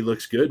and he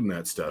looks good in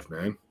that stuff,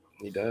 man.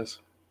 He does.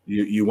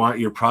 You want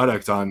your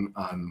product on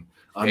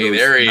hey, those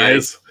there he nice,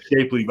 is.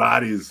 Shapely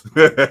bodies.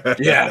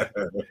 Yeah.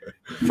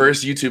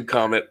 First YouTube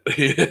comment.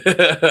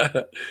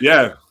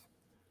 Yeah.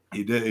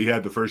 He did. He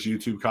had the first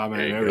YouTube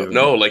comment and everything.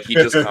 No, he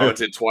just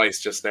commented twice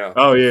just now.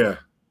 Oh yeah.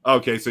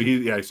 Okay, so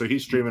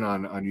he's streaming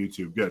on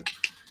YouTube. Good.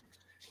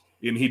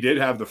 And he did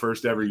have the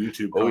first ever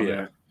YouTube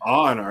comment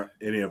on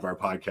any of our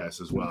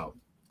podcasts as well.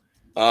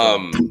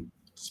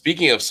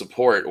 Speaking of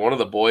support, one of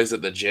the boys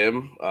at the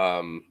gym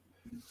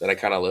that I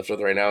kind of lift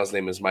with right now, his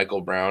name is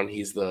Michael Brown.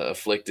 He's the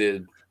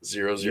Afflicted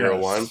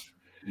 001.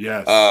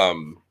 Yes.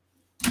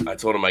 I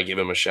told him I'd give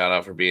him a shout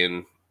out for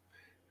being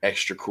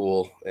extra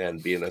cool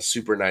and being a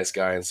super nice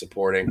guy and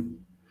supporting.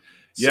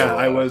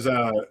 Yeah,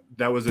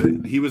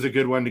 he was a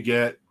good one to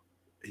get.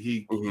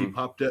 He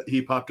popped up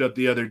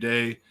the other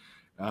day,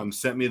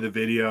 sent me the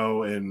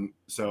video, and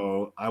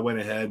so I went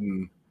ahead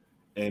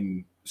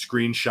and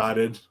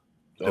screenshotted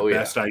the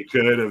best I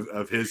could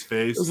of his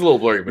face. It was a little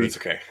blurry, but it's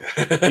okay.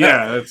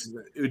 Yeah,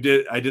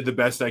 I did the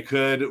best I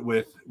could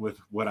with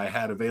what I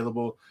had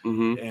available.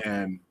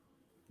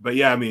 But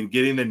yeah, I mean,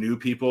 getting the new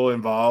people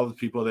involved,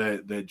 people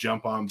that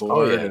jump on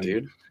board. Oh yeah,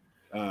 dude.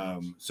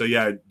 So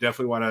yeah,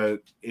 definitely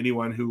want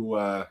anyone who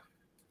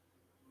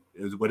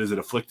what is it?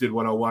 Afflicted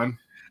 101.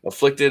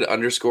 Afflicted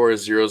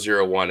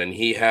 _001, and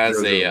he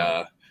has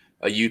a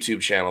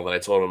YouTube channel that I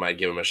told him I'd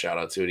give him a shout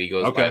out to, and he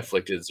goes by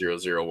Afflicted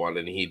 001,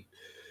 and he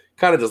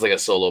kind of does like a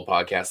solo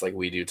podcast like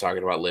we do,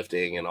 talking about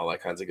lifting and all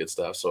that kinds of good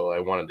stuff. So I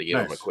wanted to give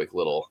him a quick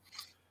little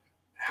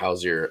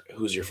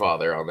who's your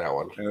father on that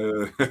one.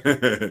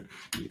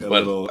 A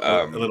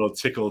little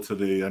tickle to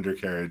the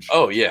undercarriage.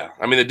 Oh yeah,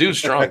 I mean the dude's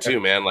strong too,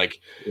 man. Like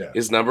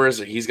his numbers,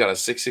 he's got a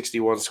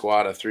 661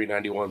 squat, a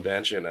 391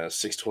 bench, and a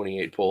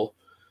 628 pull.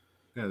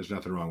 Yeah, there's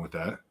nothing wrong with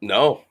that.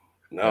 No,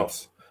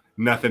 that's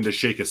nothing to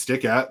shake a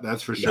stick at.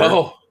 That's for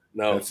sure.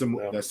 No,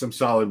 that's some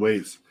solid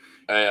weights.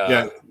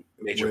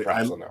 Major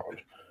props on that one.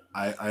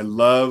 I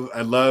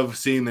love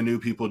seeing the new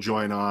people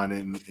join on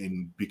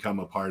and become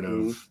a part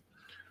of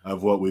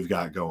what we've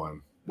got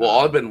going. Well,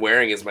 all I've been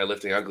wearing is my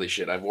Lifting Ugly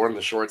shit. I've worn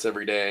the shorts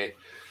every day.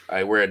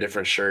 I wear a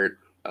different shirt.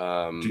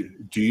 Do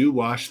you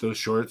wash those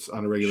shorts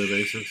on a regular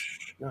basis?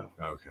 No.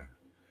 Okay.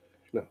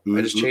 No.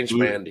 I just changed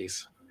my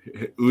undies.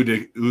 Oud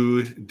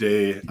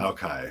de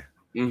Alkai.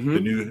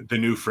 The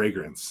new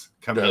fragrance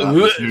coming out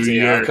this new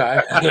year.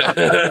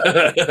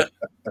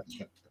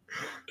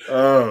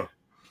 Oh,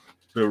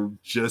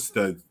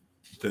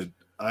 the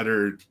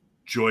utter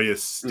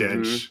joyous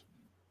stench.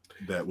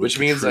 Which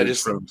means I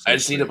just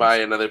need to buy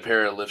another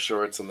pair of lift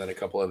shorts and then a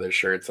couple other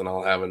shirts, and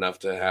I'll have enough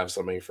to have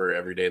something for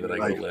every day that I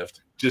go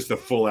lift. Just a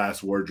full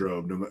ass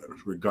wardrobe,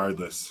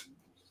 regardless.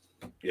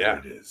 Yeah,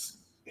 it is.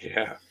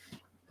 Yeah.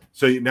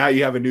 So now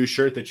you have a new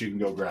shirt that you can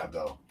go grab,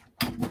 though.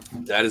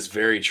 That is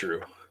very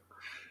true.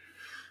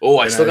 Oh,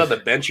 I still got the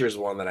Benchers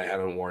one that I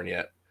haven't worn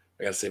yet.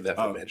 I gotta save that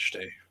for bench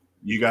day.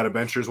 You got a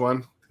Benchers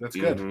one? That's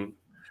good.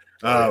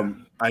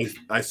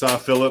 I saw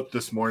Philip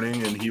this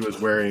morning, and he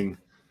was wearing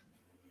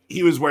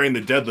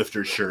the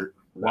deadlifter shirt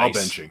while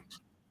benching.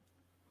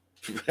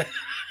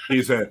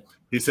 He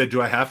said,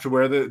 do I have to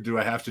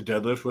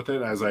deadlift with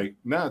it? I was like,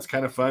 no, it's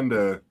kind of fun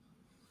to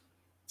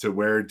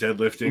wear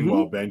deadlifting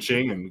while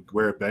benching and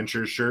wear a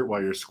bencher shirt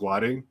while you're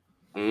squatting.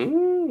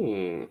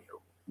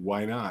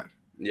 Why not?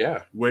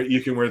 Yeah.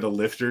 You can wear the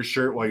lifter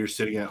shirt while you're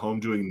sitting at home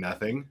doing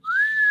nothing.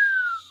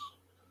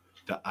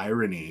 The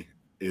irony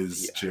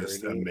is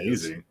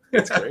amazing.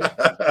 That's great.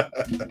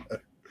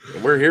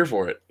 We're here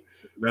for it.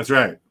 That's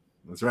right.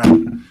 All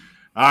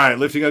right,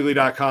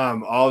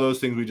 liftingugly.com. All those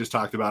things we just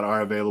talked about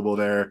are available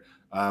there.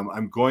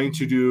 I'm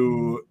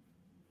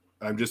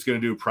just going to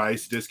do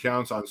price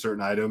discounts on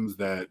certain items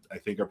that I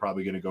think are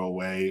probably going to go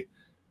away,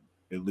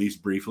 at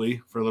least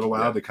briefly, for a little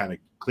while to kind of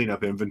clean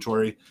up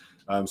inventory.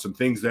 Some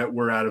things that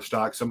were out of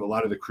stock. A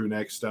lot of the crew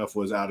neck stuff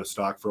was out of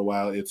stock for a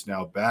while. It's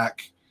now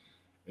back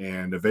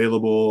and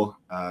available.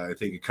 I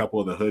think a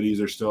couple of the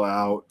hoodies are still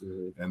out,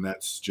 and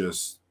that's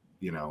just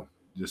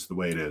the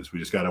way it is. We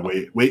just got to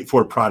wait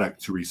for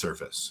product to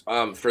resurface.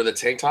 For the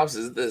tank tops,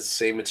 is it the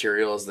same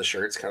material as the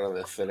shirts, kind of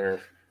the thinner?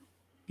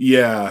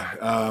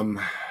 Yeah.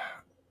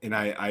 And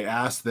I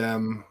asked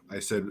them, I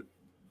said,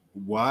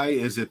 why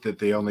is it that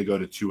they only go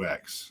to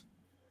 2X?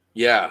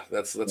 Yeah,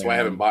 that's why I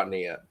haven't bought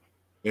any yet.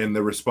 And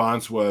the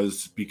response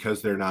was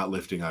because they're not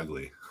lifting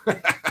ugly.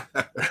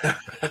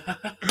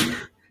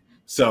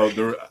 So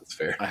that's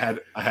fair. I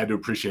had to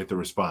appreciate the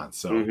response.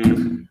 So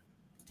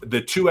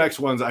the 2X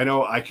ones, I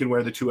know I can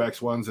wear the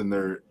 2X ones, and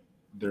they're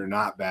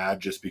not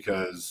bad just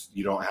because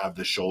you don't have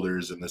the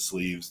shoulders and the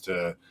sleeves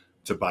to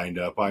bind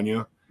up on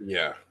you.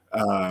 Yeah.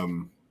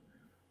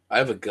 I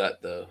have a gut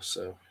though,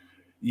 so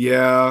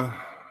yeah.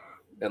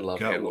 And love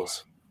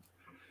handles.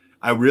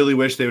 I really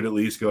wish they would at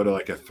least go to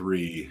like a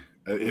 3.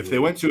 If they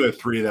went to a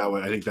 3,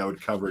 I think that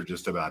would cover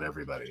just about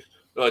everybody.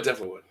 Oh, it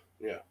definitely would.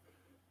 Yeah.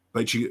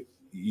 But you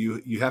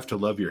have to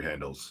love your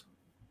handles.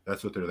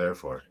 That's what they're there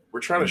for.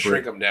 We're trying to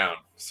shrink them down.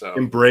 So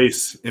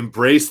embrace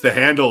the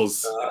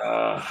handles.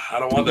 I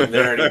don't want them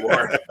there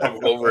anymore.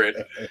 I'm over it.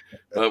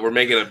 But we're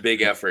making a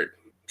big effort.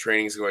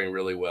 Training's going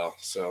really well.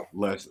 So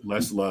less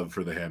love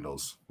for the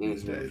handles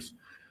these days.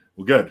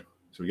 Well, good.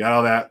 So we got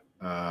all that.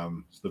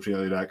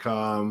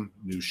 Liftingugly.com,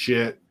 new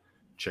shit.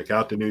 Check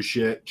out the new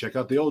shit. Check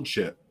out the old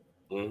shit.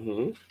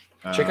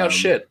 Check out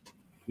shit.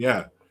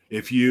 Yeah.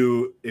 If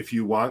you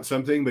want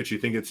something but you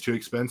think it's too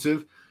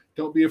expensive,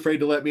 don't be afraid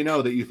to let me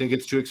know that you think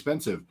it's too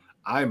expensive.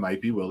 I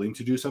might be willing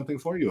to do something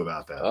for you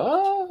about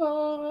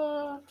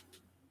that.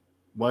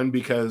 One,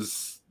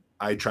 because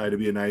I try to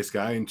be a nice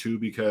guy, and 2,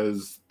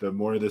 because the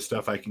more of this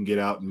stuff I can get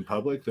out in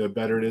public, the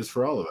better it is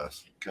for all of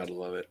us. Gotta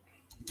love it.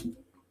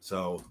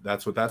 So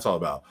that's what that's all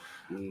about.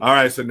 All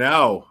right, so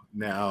now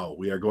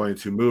we are going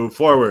to move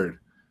forward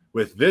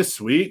with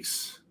this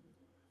week's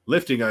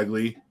Lifting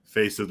Ugly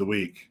Face of the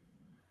Week.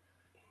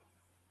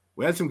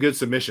 We had some good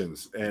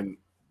submissions, and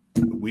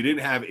we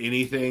didn't have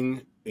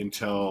anything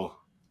until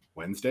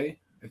Wednesday,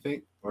 I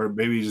think, or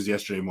maybe just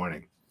yesterday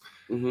morning.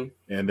 And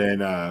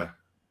then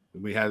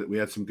we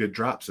had some good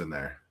drops in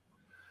there.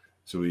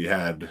 So we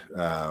had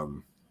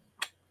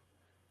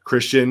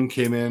Christian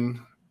came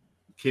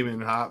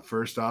in hot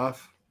first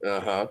off.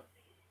 Trying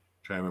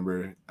to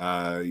remember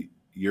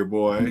your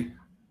boy,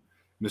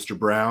 Mr.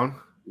 Brown.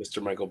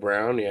 Mr. Michael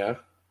Brown, yeah.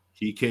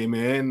 He came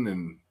in,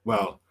 and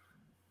well,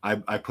 I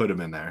put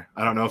him in there.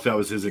 I don't know if that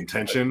was his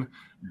intention,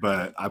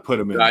 but I put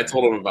him in. I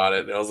told him about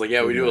it. I was like,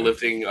 "Yeah, we do a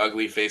lifting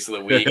ugly face of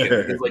the week,"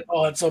 and he's like,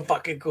 "Oh, it's so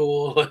fucking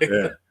cool."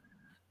 Yeah.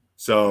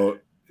 So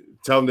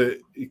tell him to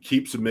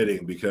keep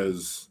submitting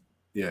because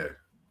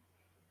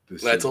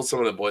I told some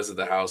of the boys at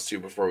the house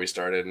too before we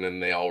started, and then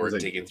they all were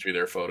digging through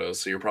their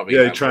photos. So you're probably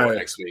gonna have more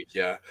next week.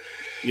 Yeah.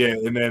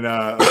 And then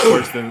of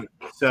course then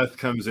Seth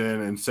comes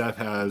in, and Seth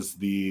has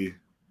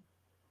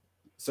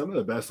some of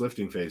the best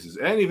lifting faces,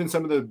 and even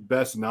some of the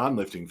best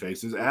non-lifting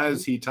faces,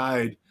 as he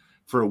tied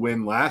for a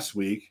win last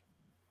week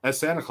as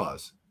Santa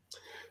Claus.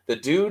 The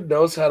dude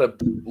knows how to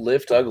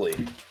lift ugly.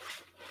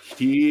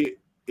 He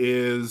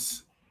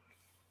is,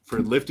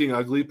 for lifting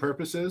ugly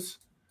purposes,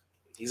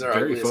 he's our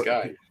ugliest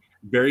guy.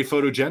 Very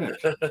photogenic.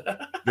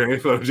 Very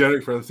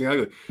photogenic for lifting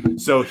ugly.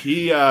 So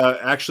he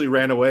actually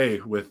ran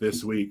away with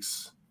this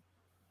week's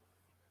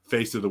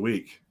face of the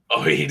week.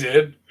 Oh, he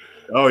did?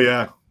 Oh,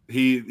 yeah.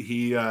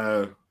 He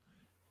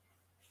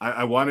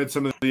I wanted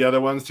some of the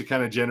other ones to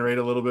kind of generate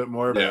a little bit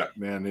more, but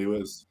man, he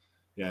was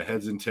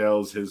heads and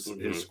tails. His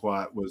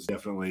squat was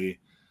definitely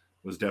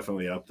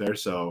up there.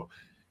 So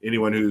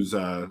anyone who's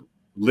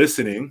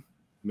listening,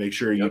 make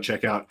sure you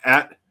check out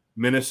at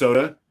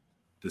Minnesota,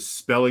 the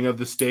spelling of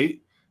the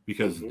state,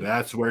 because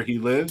that's where he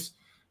lives.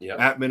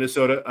 At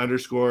Minnesota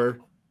 _Norse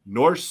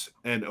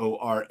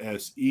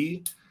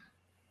NORSE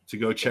to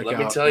go check out. Let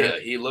me tell you,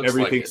 he looks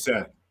everything like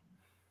set.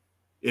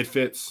 It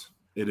fits.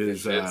 It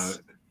is.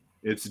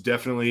 It's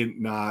definitely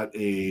not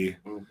a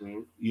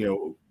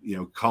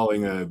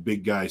calling a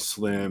big guy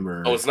slim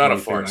or it's not a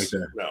farce. Like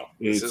that. No,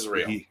 this is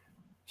real.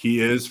 He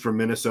is from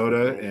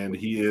Minnesota, and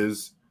he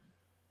is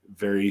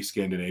very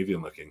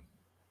Scandinavian looking,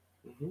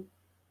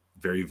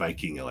 very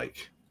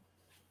Viking-like,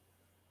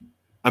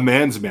 a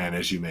man's man,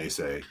 as you may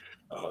say.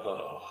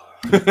 Oh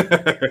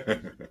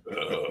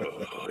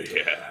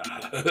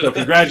yeah. So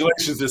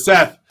congratulations to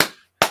Seth.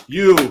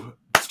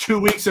 It's 2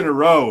 weeks in a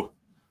row,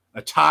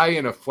 a tie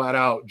and a flat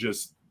out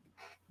just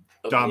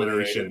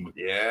domination.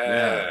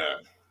 Yeah.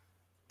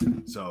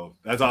 So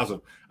that's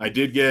awesome. I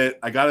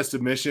got a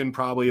submission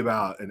probably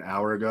about an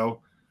hour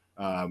ago.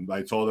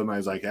 I told him, I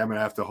was like, I'm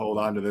gonna have to hold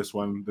on to this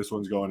one. This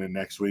one's going in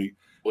next week.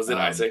 Was it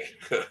Isaac?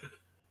 Was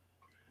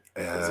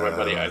it my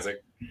buddy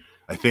Isaac?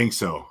 I think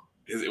so.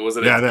 Was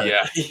it?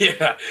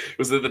 Yeah.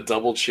 Was it the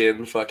double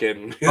chin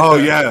fucking? Oh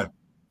yeah,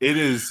 it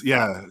is.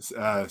 Yeah,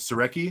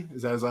 Sareki,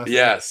 is that his last name?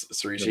 Yes,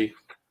 Surichi.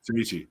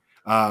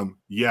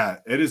 Yeah,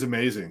 it is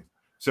amazing.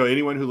 So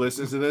anyone who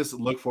listens to this,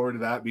 look forward to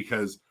that,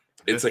 because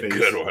it's a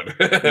good one.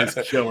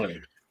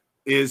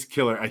 is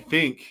killer. I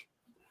think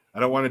I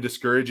don't want to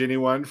discourage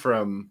anyone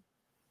from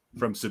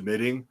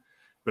submitting,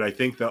 but I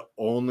think the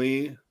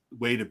only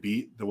way to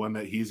beat the one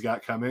that he's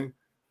got coming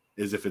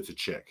is if it's a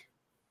chick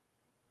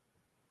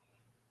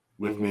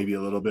with maybe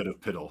a little bit of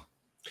piddle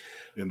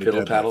in the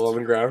piddle paddle on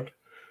the ground.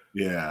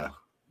 Yeah,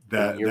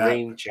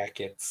 rain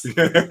jackets.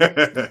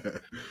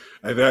 That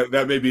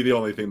may be the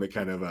only thing that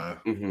kind of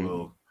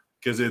will.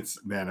 Because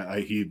it's, man,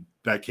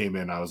 that came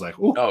in, I was like,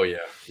 ooh. Oh, yeah.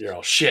 You're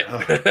all shit.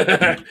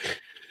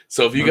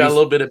 So if you got a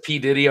little bit of P.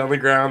 Diddy on the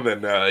ground,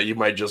 then you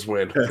might just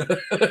win.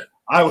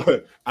 I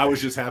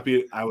was just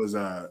happy. I was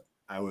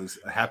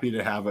happy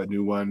to have a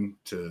new one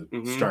to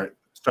start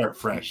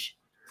fresh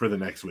for the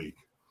next week.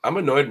 I'm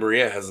annoyed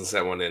Maria hasn't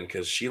sent one in,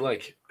 because she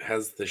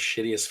has the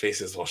shittiest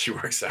faces while she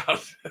works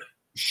out.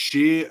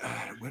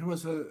 When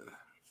was it?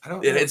 I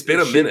don't. It's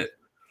been a minute.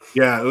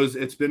 Yeah,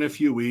 it's been a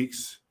few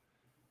weeks.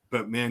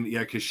 But man,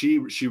 yeah, because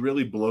she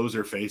really blows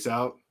her face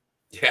out.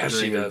 Yeah,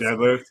 she does.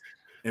 Deadlift,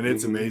 and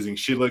it's amazing.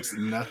 She looks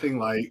nothing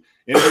like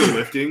in her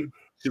lifting.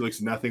 She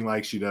looks nothing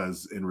like she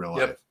does in real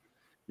life.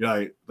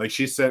 Yeah, like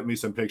she sent me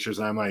some pictures,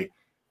 and I'm like,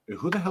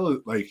 who the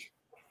hell?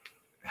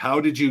 How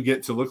did you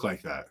get to look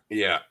like that?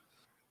 Yeah,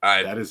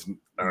 that is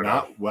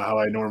not how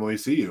I normally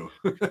see you.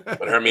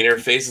 But I mean, her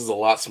face is a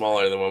lot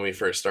smaller than when we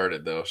first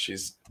started, though.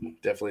 She's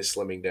definitely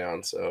slimming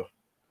down, so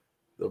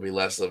there'll be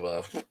less of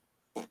a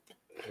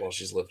while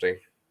she's lifting.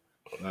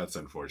 That's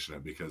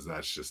unfortunate, because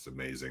that's just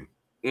amazing.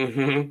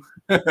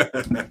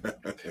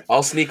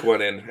 I'll sneak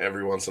one in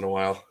every once in a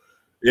while.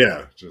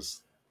 Yeah,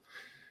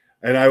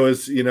 and I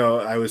was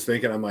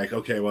thinking, I'm like,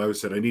 okay, well, I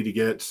said I need to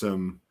get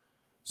some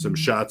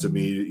shots of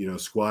me,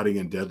 squatting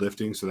and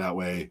deadlifting, so that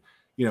way,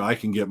 I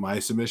can get my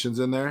submissions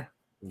in there.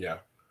 Yeah.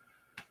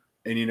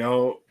 And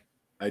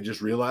I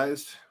just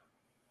realized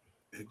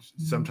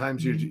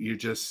sometimes you're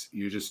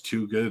just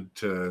too good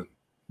to,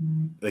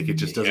 it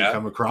just doesn't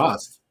come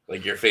across.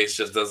 Like your face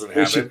just doesn't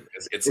have it.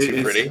 It's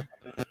too pretty.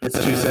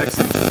 It's too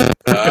sexy.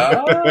 I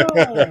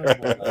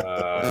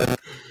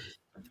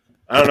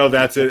don't know if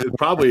that's it. It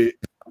probably,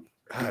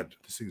 God,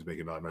 this thing's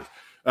making a lot of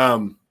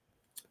noise.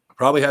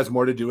 Probably has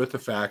more to do with the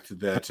fact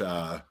that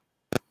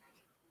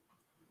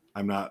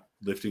I'm not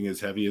lifting as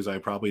heavy as I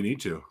probably need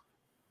to.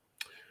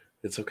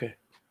 It's okay.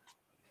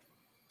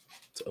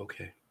 It's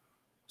okay.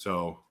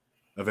 So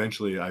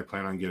eventually I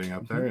plan on getting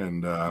up there,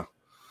 and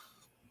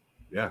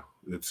yeah,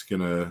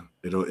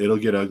 it'll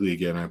get ugly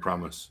again, I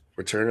promise.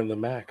 Return of the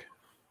Mac.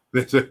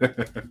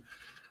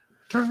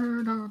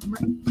 Turn on the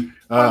Mac.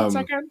 1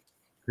 second.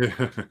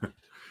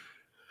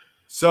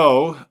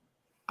 So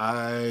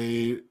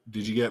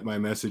did you get my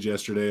message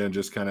yesterday on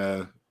just kind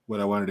of what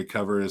I wanted to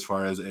cover as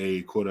far as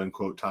a quote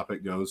unquote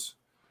topic goes?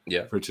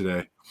 Yeah. For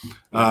today.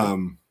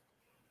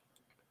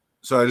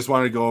 So I just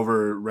wanted to go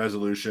over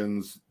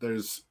resolutions.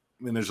 There's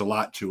a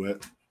lot to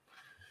it.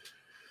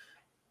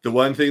 The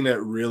one thing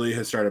that really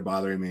has started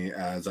bothering me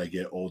as I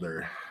get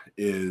older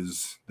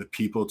is the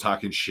people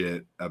talking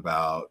shit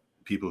about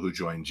people who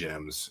join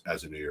gyms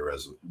as a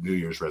New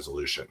Year's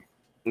resolution.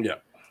 Yeah.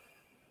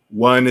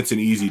 One, it's an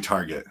easy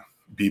target.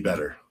 Be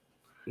better.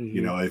 Mm-hmm.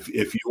 You know, if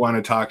you want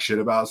to talk shit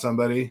about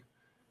somebody,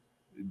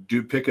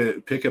 pick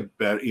a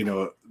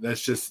better,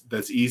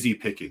 that's easy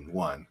picking.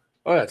 One.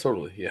 Oh yeah,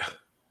 totally. Yeah.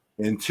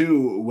 And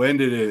two, when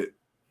did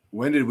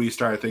we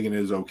start thinking it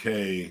is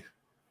okay?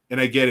 And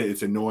I get it.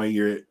 It's annoying.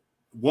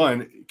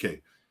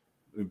 Okay.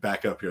 Let me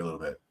back up here a little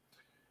bit.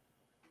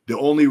 The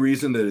only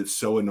reason that it's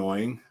so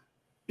annoying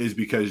is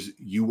because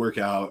you work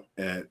out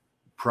at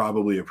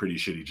probably a pretty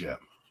shitty gym.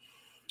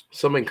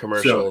 Something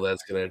commercial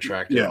that's going to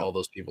attract all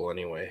those people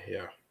anyway.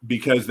 Yeah.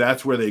 Because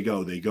that's where they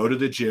go. They go to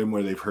the gym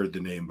where they've heard the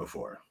name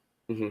before.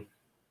 Mm-hmm.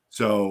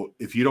 So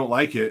if you don't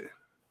like it,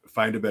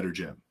 find a better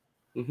gym.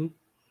 Mm-hmm.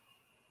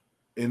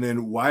 And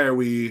then why are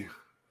we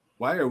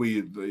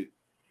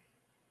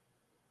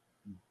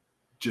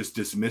just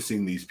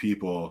dismissing these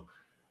people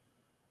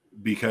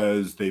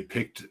because they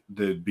picked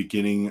the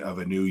beginning of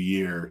a new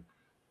year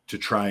to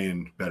try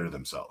and better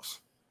themselves?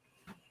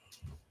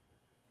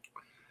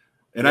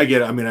 And I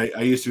get it. I mean,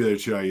 I used to be there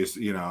too. I used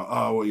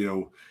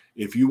to,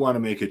 if you want to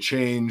make a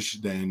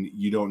change, then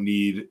you don't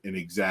need an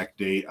exact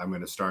date. I'm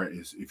going to start.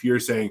 If you're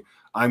saying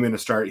I'm going to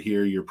start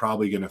here, you're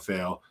probably going to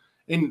fail.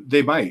 And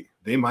they might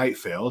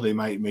fail. They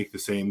might make the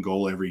same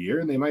goal every year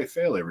and they might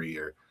fail every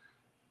year.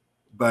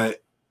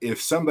 But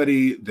if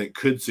somebody that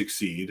could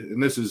succeed,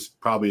 and this is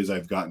probably as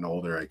I've gotten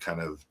older, I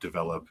kind of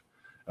develop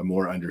a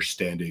more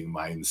understanding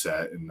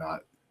mindset and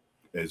not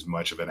as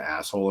much of an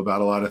asshole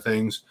about a lot of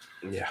things.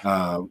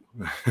 Yeah.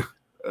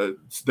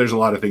 There's a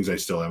lot of things I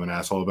still am an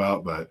asshole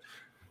about, but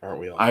aren't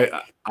we all?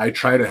 I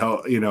try to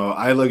help,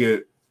 I look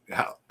at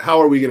how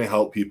are we going to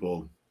help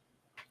people?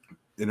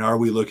 And are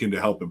we looking to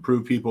help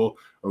improve people?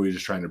 Or are we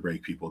just trying to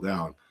break people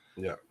down?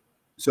 Yeah.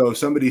 So if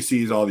somebody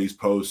sees all these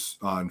posts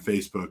on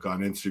Facebook, on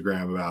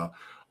Instagram about,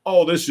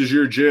 oh, this is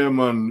your gym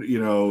on,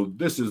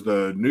 this is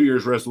the New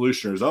Year's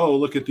resolutioners. Oh,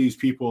 look at these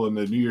people in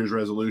the New Year's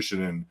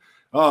resolution. And,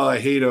 oh, I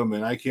hate them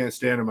and I can't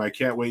stand them. I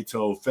can't wait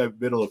till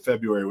middle of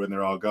February when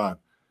they're all gone.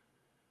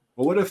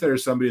 Well, what if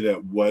there's somebody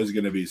that was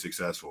going to be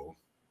successful,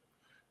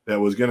 that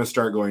was going to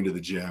start going to the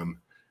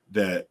gym,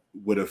 that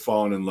would have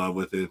fallen in love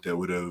with it, that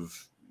would have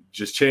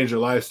just changed their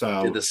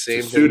lifestyle? Did the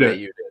same thing that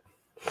you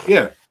did.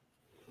 Yeah.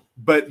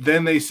 But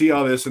then they see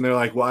all this and they're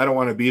like, well, I don't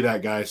want to be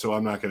that guy, so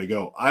I'm not going to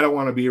go. I don't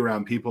want to be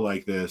around people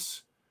like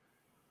this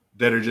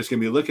that are just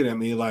going to be looking at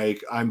me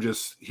like I'm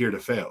just here to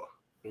fail.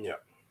 Yeah.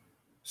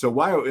 So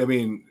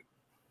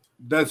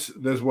that's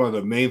one of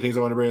the main things I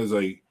want to bring is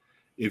like,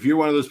 if you're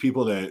one of those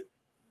people that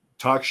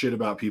talk shit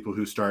about people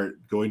who start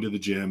going to the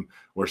gym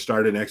or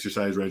start an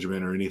exercise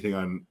regimen or anything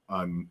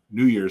on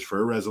New Year's for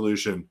a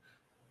resolution,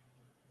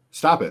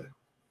 stop it.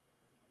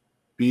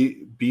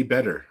 Be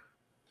better.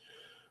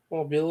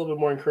 Well, be a little bit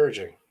more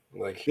encouraging.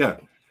 Like, yeah,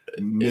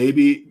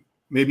 maybe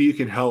you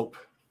can help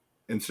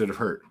instead of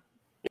hurt.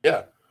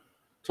 Yeah,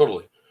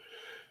 totally.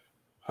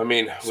 I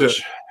mean,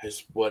 which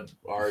is what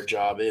our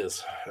job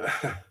is.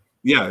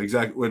 Yeah,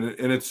 exactly.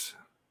 And it's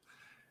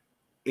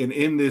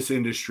in this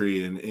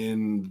industry and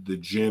in the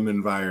gym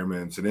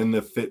environments and in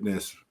the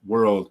fitness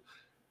world,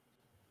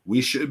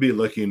 we should be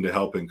looking to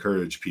help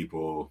encourage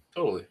people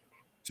totally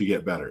to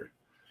get better.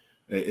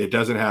 It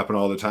doesn't happen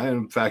all the time.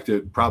 In fact,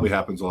 it probably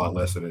happens a lot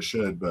less than it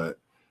should. But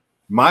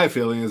my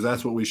feeling is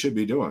that's what we should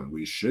be doing.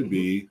 We should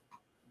be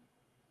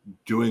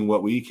doing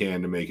what we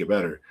can to make it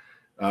better.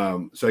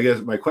 So I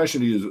guess my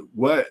question to you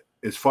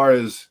is,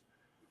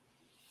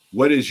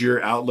 what is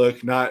your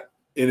outlook? Not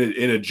in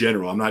a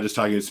general. I'm not just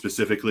talking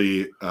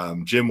specifically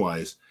gym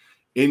wise.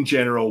 In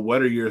general,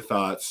 what are your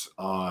thoughts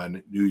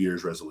on New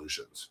Year's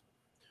resolutions?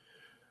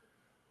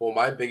 Well,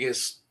 my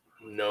biggest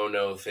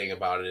no thing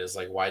about it is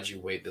like, why'd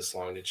you wait this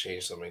long to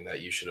change something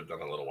that you should have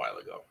done a little while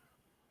ago?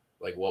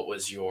 Like, what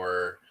was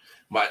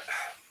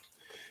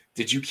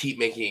did you keep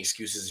making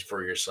excuses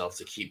for yourself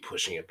to keep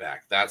pushing it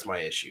back? That's my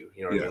issue.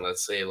 You know what I mean?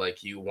 Let's say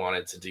like you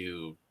wanted to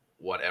do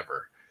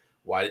whatever.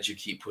 Why did you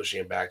keep pushing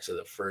it back to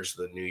the first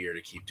of the new year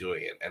to keep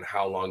doing it? And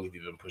how long have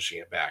you been pushing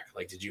it back?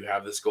 Like, did you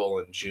have this goal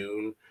in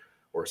June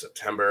or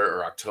September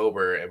or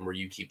October? And where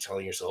you keep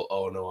telling yourself,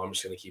 oh no, I'm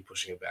just going to keep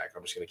pushing it back.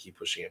 I'm just going to keep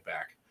pushing it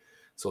back.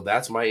 So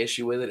that's my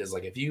issue with it is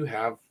like, if you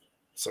have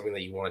something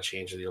that you want to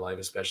change in your life,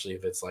 especially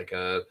if it's like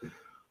a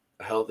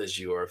health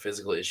issue or a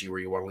physical issue where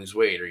you want to lose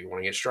weight or you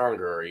want to get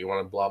stronger or you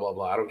want to blah, blah,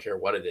 blah. I don't care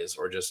what it is,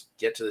 or just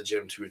get to the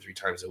gym 2 or 3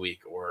 times a week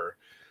or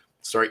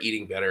start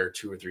eating better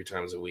 2 or 3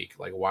 times a week.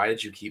 Like, why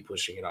did you keep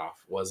pushing it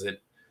off? Was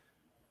it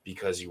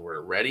because you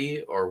weren't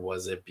ready, or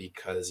was it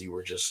because you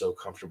were just so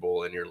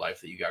comfortable in your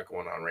life that you got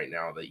going on right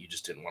now that you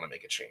just didn't want to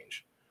make a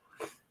change?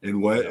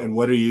 And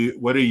what are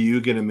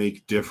you going to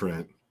make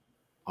different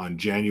on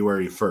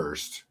January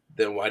 1st?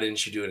 Then why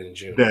didn't you do it in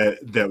June?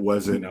 That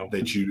wasn't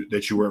that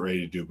you weren't ready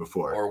to do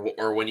before,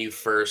 or when you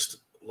first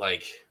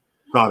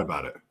thought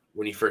about it.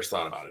 When you first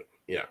thought about it,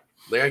 yeah.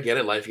 I get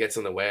it. Life gets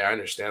in the way. I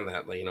understand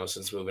that.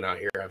 Since moving out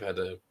here, I've had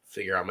to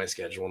figure out my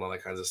schedule and all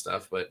that kinds of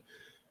stuff. But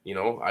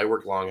I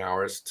work long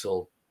hours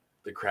till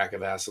the crack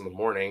of ass in the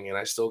morning, and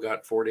I still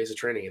got 4 days of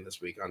training in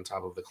this week on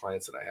top of the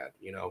clients that I had.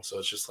 So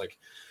it's just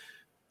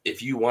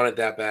if you want it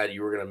that bad,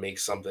 you were gonna make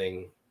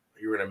something.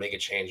 You're going to make a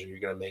change, or you're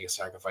going to make a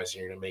sacrifice, and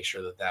you're going to make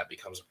sure that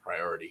becomes a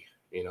priority,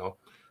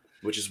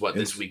 which is what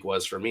this week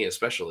was for me,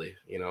 especially,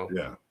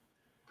 Yeah.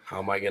 How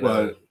am I going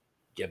to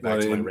get back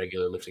to my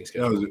regular lifting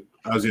schedule?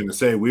 I was going to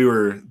say,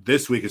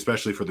 this week,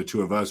 especially for the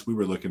two of us, we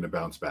were looking to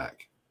bounce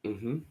back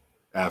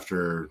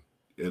after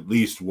at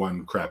least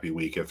one crappy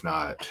week, if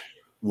not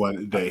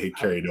one day he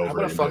carried over. How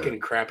about a fucking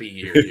crappy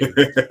year, dude?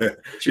 It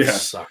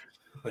just sucked.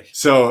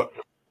 So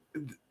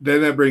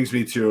then that brings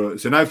me to,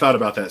 and I've thought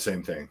about that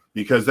same thing,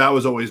 because that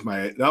was always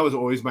my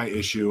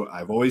issue.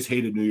 I've always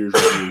hated New Year's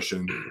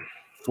resolution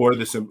for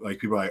this.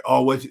 People are like,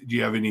 oh, do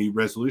you have any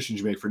resolutions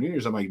you make for New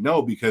Year's? I'm like,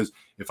 no, because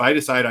if I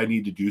decide I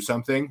need to do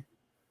something,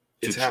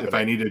 if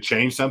I need to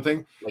change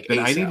something, then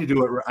ASAP. I need to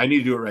do it. I need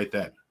to do it right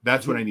then.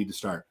 That's when I need to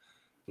start.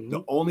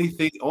 The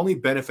only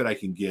benefit I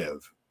can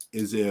give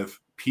is if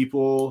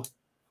people,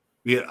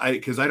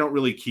 because I don't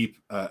really keep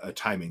a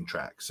timing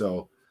track.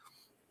 So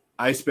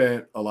I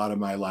spent a lot of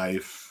my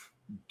life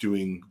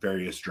doing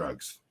various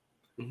drugs.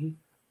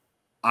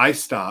 I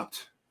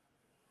stopped.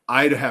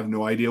 I have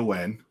no idea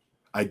when.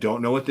 I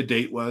don't know what the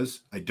date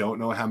was. I don't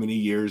know how many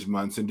years,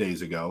 months, and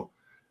days ago.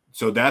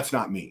 So that's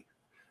not me.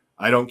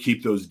 I don't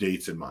keep those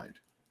dates in mind.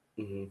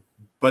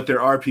 But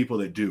there are people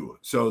that do.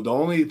 So the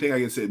only thing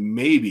I can say,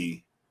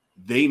 maybe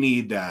they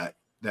need that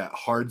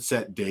hard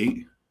set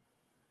date.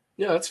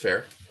 Yeah, that's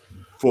fair.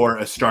 For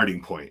a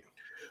starting point.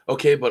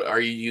 Okay, but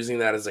are you using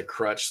that as a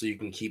crutch so you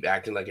can keep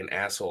acting like an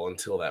asshole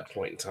until that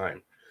point in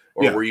time?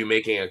 Or were you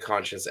making a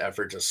conscious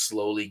effort to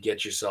slowly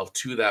get yourself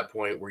to that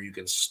point where you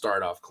can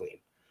start off clean?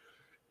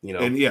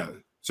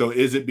 And so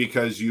is it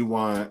because you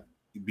want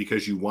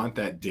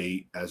that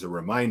date as a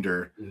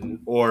reminder,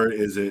 or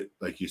is it,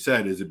 like you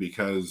said, is it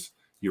because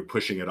you're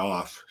pushing it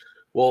off?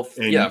 Well,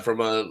 from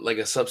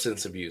a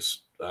substance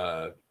abuse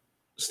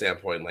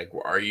standpoint,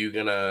 are you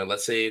gonna,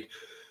 let's say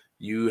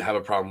you have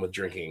a problem with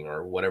drinking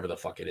or whatever the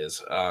fuck it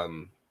is.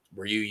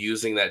 Were you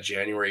using that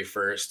January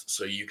 1st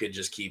so you could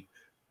just keep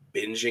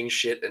binging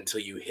shit until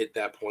you hit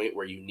that point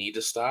where you need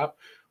to stop?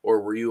 Or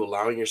were you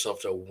allowing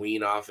yourself to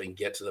wean off and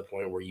get to the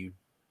point where you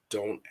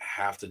don't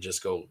have to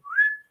just go,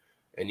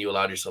 and you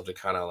allowed yourself to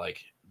kind of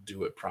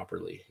do it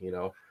properly,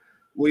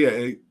 Well,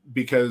 yeah,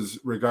 because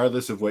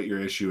regardless of what your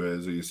issue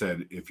is, as you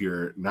said, if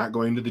you're not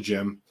going to the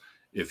gym,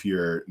 if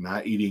you're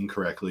not eating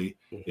correctly,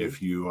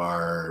 if you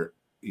are,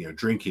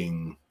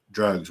 drinking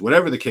drugs,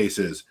 whatever the case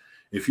is,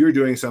 if you're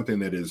doing something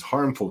that is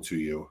harmful to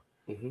you,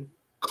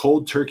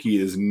 cold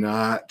turkey is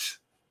not,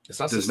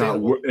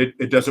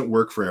 it doesn't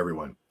work for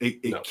everyone.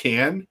 It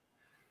can,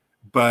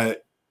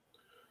 but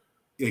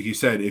like you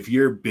said, if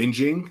you're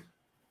binging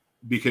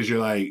because you're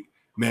like,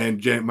 man,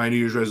 my New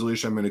Year's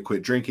resolution, I'm going to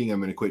quit drinking, I'm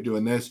going to quit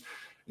doing this,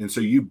 and so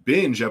you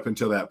binge up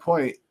until that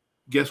point,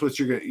 guess what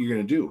you're going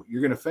to do?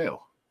 You're going to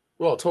fail.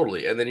 Well,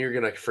 totally, and then you're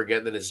going to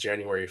forget that it's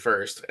January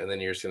 1st, and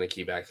then you're just going to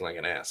keep acting like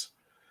an ass.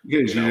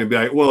 Because you're gonna be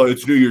like, well,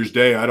 it's New Year's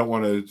Day. I don't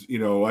want to,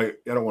 I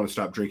don't want to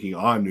stop drinking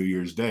on New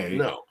Year's Day.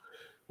 No.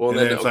 Well,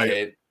 then it's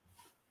like,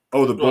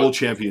 the bowl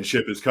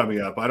championship is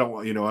coming up. I don't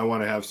want, I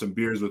want to have some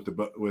beers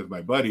with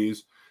my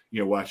buddies,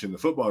 watching the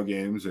football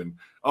games, and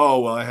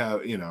I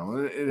have,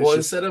 well,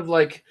 instead of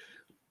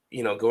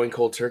going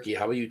cold turkey,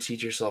 how about you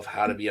teach yourself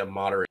how to be a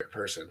moderate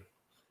person?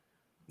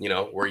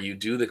 Where you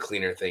do the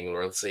cleaner thing,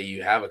 or let's say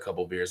you have a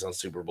couple beers on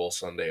Super Bowl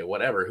Sunday,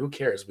 whatever, who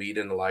cares? But you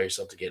didn't allow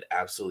yourself to get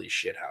absolutely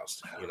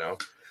shithoused,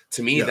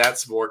 To me,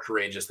 that's more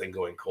courageous than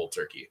going cold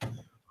turkey.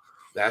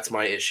 That's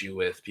my issue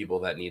with people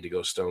that need to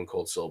go stone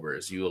cold sober,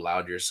 is you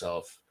allowed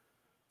yourself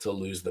to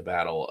lose the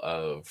battle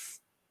of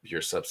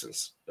your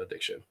substance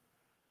addiction.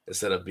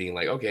 Instead of being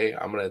like, okay,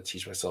 I'm going to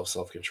teach myself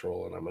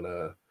self-control, and I'm going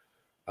to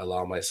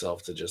allow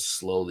myself to just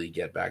slowly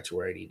get back to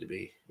where I need to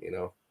be,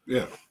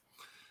 Yeah.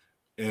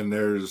 And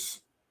there's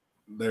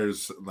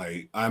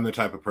I'm the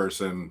type of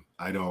person,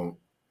 I don't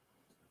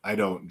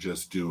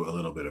just do a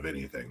little bit of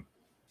anything.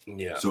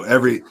 Yeah. So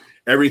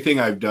everything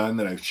I've done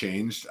that I've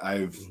changed,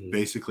 I've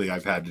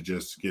had to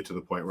just get to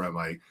the point where I'm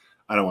like,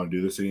 I don't want to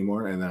do this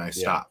anymore. And then I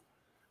stop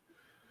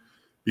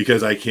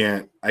because I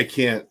can't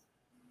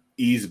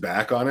ease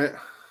back on it.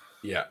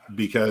 Yeah.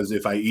 Because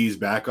if I ease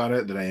back on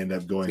it, then I end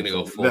up going to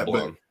go full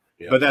blown.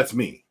 But that's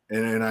me.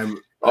 And I'm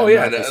not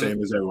the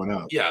same as everyone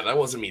else. Yeah, that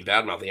wasn't me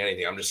bad mouthing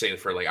anything. I'm just saying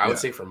I would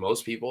say for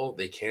most people,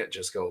 they can't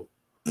just go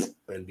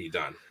and be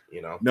done,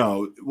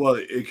 No,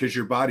 well, because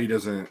your body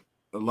doesn't.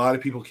 A lot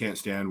of people can't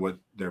stand what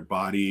their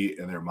body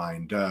and their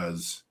mind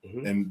does.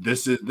 And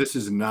this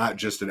is not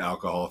just an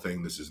alcohol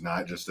thing. This is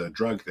not just a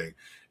drug thing.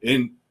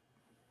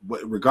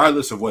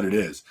 regardless of what it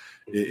is,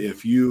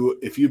 if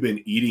you've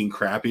been eating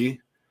crappy,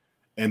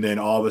 and then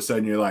all of a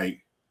sudden you're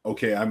like,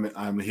 okay,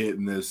 I'm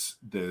hitting this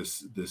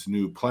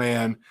new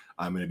plan.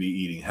 I'm going to be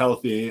eating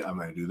healthy. I'm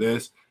going to do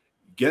this.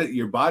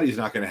 Your body's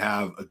not going to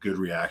have a good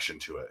reaction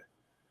to it.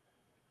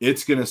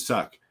 It's going to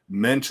suck.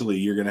 Mentally,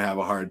 you're going to have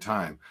a hard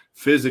time.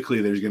 Physically,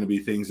 there's going to be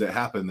things that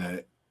happen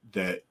that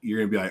you're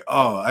going to be like,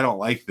 oh, I don't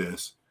like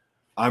this.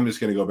 I'm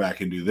just going to go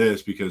back and do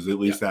this because at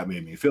least that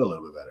made me feel a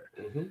little bit better.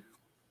 Mm-hmm.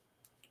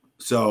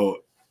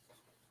 So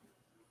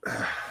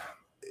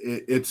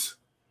it's,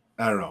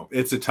 I don't know.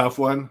 It's a tough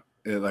one.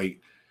 I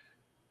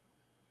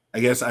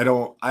guess I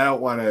don't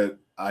want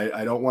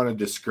to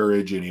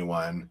discourage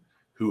anyone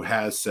who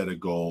has set a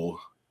goal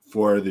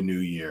for the new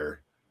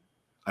year.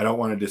 I don't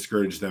want to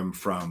discourage them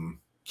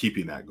from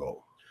keeping that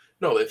goal.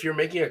 No, if you're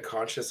making a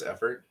conscious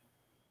effort,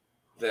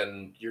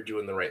 then you're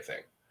doing the right thing.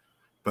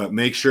 But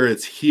make sure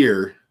it's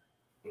here.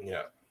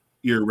 Yeah.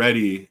 You're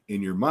ready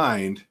in your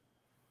mind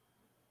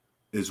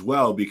as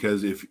well,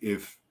 because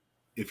if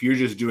you're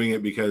just doing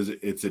it because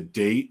it's a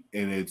date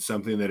and it's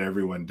something that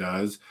everyone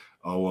does,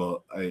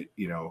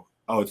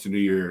 it's a new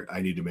year,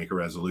 I need to make a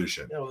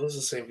resolution. Yeah, well, those are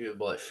the same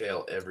people that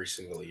fail every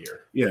single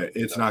year. Yeah,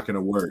 it's not going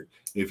to work.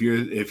 If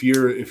you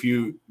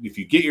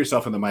get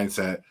yourself in the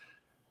mindset,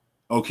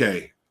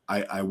 okay,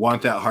 I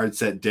want that hard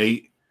set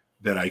date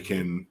that I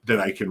can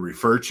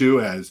refer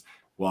to as,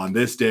 well, on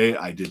this day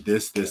I did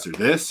this or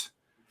this,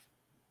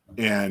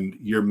 and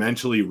you're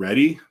mentally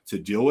ready to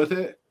deal with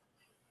it,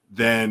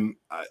 then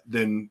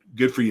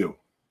good for you.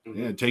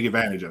 Mm-hmm. Yeah, take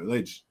advantage of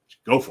it. Just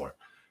go for it.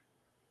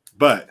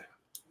 But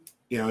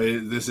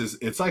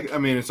it's like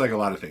a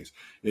lot of things.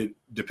 It,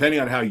 depending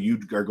on how you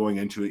are going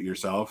into it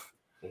yourself,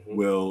 mm-hmm.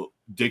 will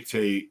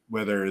dictate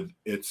whether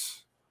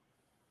it's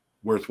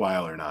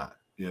worthwhile or not.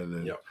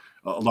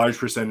 A large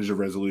percentage of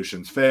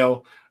resolutions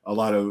fail. A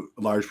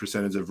large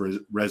percentage of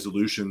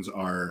resolutions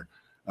are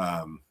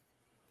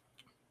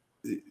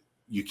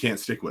you can't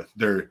stick with.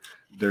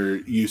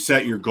 You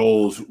set your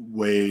goals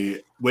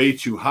way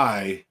too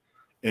high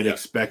and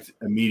expect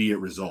immediate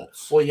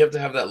results. Well, you have to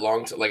have that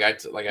long oh my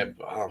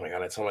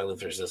God, I tell my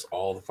lifters this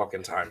all the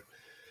fucking time.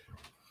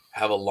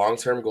 Have a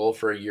long-term goal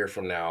for a year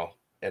from now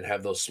and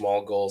have those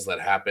small goals that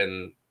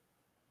happen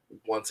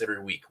once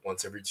every week,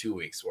 once every 2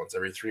 weeks, once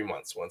every 3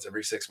 months, once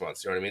every 6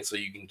 months. You know what I mean? So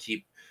you can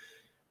you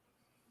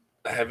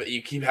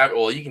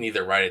can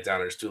either write it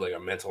down or just do like a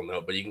mental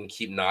note, but you can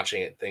keep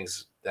notching at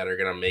things that are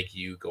going to make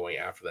you going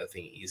after that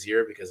thing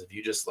easier. Because if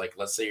you just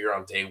let's say you're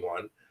on day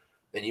one,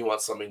 and you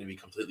want something to be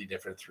completely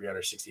different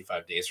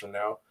 365 days from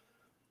now,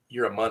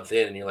 you're a month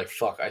in and you're like,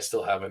 fuck, I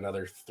still have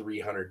another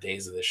 300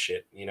 days of this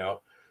shit,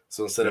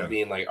 So instead of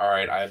being like, all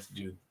right, I have to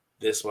do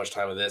this much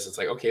time of this, it's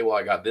like, okay, well,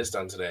 I got this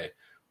done today.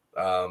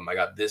 I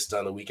got this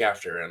done the week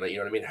after. And you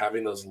know what I mean?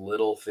 Having those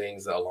little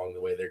things that along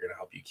the way, they're going to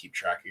help you keep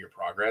track of your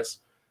progress,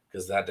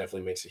 because that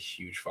definitely makes a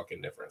huge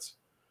fucking difference.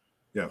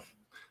 Yeah.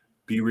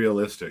 Be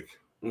realistic.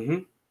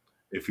 Mm-hmm.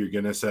 If you're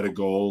going to set a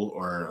goal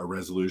or a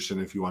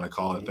resolution, if you want to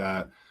call it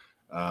that,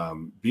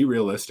 be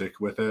realistic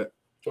with it.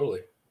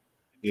 Totally.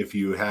 If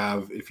you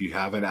have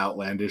an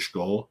outlandish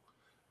goal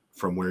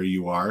from where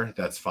you are,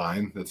 that's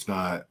fine. That's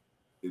not,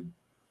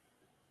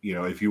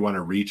 if you want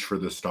to reach for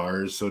the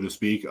stars, so to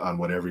speak, on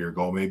whatever your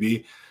goal may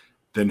be,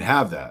 then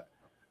have that.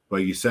 But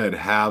you said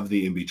have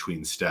the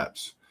in-between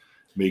steps.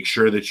 Make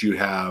sure that you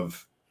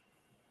have,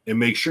 and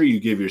make sure you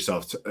give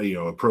yourself,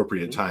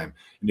 appropriate time.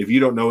 And if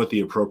you don't know what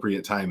the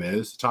appropriate time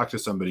is, talk to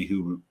somebody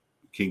who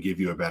can give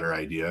you a better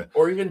idea.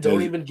 Or even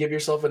don't even give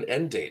yourself an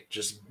end date.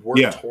 Just work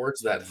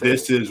towards that thing.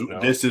 This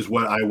is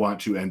what I want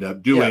to end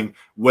up doing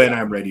when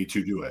I'm ready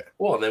to do it.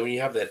 Well, and then when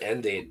you have that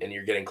end date and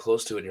you're getting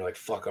close to it and you're like,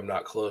 fuck, I'm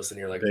not close. And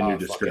you're like, oh,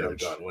 fuck it, I'm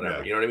done. Whatever.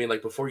 Yeah. You know what I mean?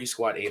 Like before you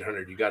squat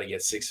 800, you got to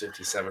get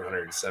 650,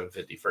 700, and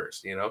 750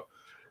 first,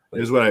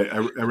 This is what I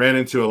ran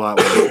into a lot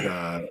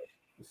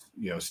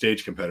with,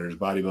 stage competitors,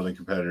 bodybuilding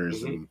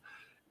competitors. Mm-hmm. And,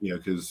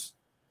 because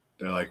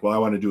they're like, well, I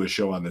want to do a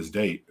show on this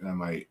date. And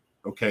I'm like,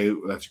 okay,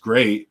 that's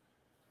great.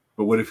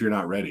 But what if you're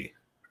not ready?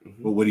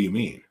 Mm-hmm. Well, what do you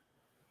mean?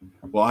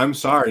 Well, I'm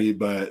sorry,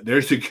 but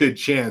there's a good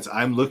chance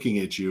I'm looking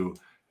at you,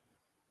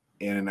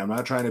 and I'm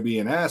not trying to be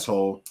an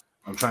asshole.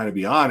 I'm trying to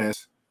be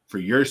honest for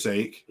your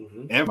sake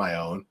and my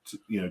own,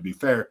 to be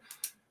fair.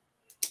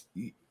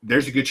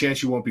 There's a good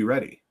chance you won't be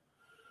ready.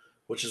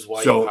 Which is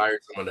why you hired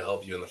someone to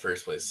help you in the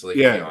first place. So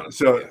be honest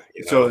so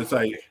it's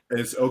like,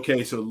 it's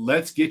okay. So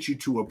let's get you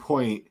to a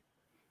point,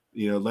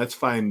 let's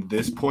find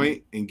this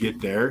point and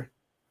get there.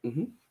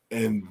 Mm-hmm.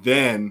 And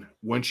then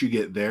once you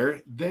get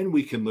there, then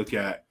we can look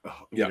at,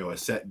 a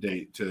set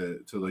date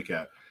to look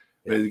at.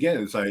 But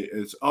again, it's like,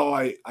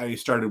 I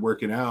started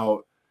working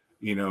out,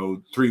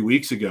 3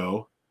 weeks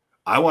ago.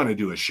 I want to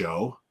do a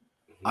show.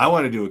 Mm-hmm. I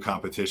want to do a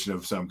competition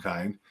of some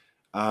kind.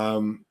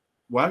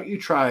 Why don't you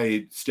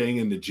try staying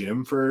in the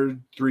gym for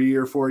 3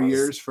 or 4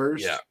 years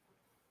first?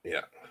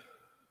 Yeah.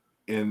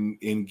 And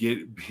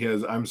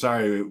because I'm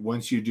sorry,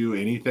 once you do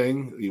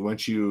anything,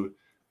 once you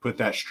put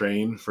that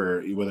strain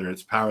for whether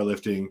it's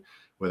powerlifting,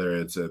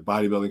 whether it's a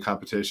bodybuilding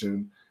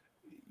competition,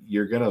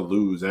 you're going to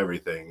lose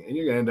everything and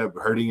you're going to end up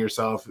hurting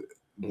yourself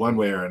one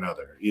way or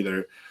another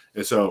either.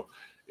 And so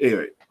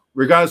anyway,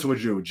 regardless of what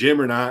you're doing,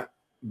 gym or not,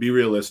 be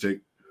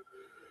realistic.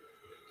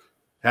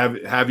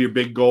 Have your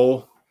big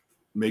goal.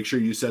 Make sure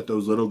you set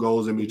those little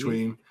goals in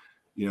between.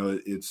 You know,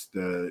 it's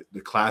the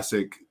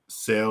classic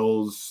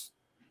sales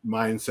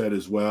mindset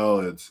as well.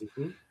 It's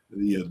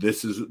you know,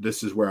 this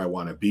is where I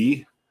want to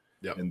be.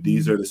 Yep. And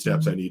these are the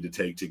steps I need to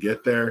take to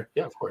get there.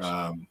 Yeah, of course.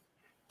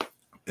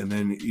 And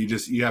then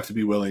you have to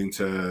be willing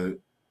to,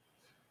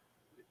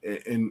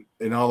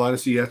 in all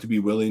honesty, you have to be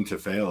willing to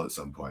fail at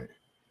some point.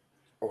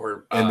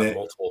 Or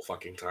multiple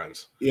fucking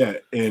times. Yeah.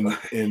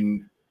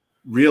 And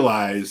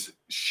realize,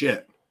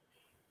 shit,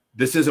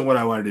 this isn't what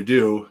I wanted to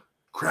do.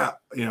 Crap.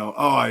 You know,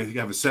 oh, I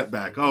have a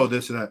setback. Oh,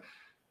 this and that.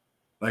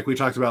 Like we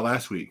talked about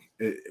last week.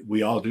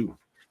 We all do.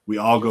 We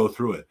all go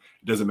through it.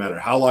 It doesn't matter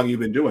how long you've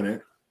been doing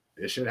it.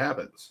 This shit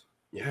happens.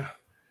 Yeah.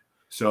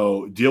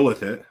 So deal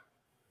with it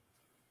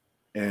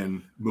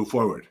and move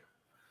forward.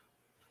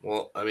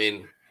 Well, I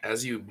mean,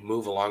 as you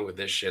move along with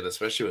this shit,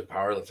 especially with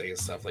powerlifting and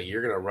stuff, like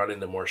you're going to run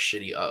into more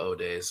shitty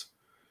days,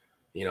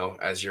 you know,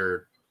 as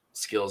your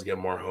skills get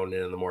more honed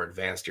in and the more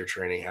advanced your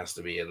training has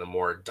to be and the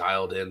more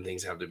dialed in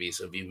things have to be.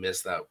 So if you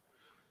miss that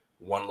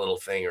one little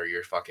thing or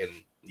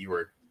you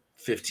were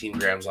 15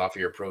 grams off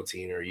of your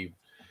protein or you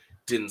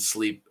didn't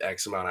sleep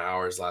X amount of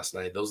hours last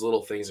night, those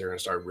little things are going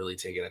to start really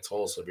taking a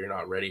toll. So if you're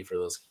not ready for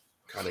those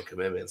kind of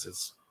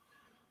commitments,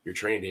 your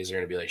training days are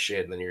going to be like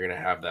shit. And then you're going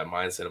to have that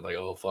mindset of like,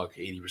 oh, fuck,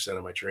 80%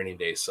 of my training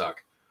days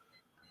suck,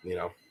 you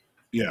know?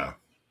 Yeah.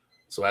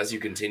 So as you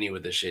continue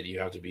with this shit, you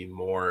have to be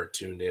more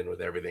tuned in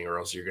with everything or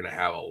else you're going to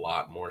have a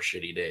lot more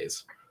shitty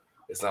days.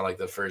 It's not like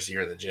the first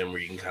year in the gym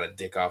where you can kind of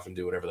dick off and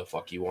do whatever the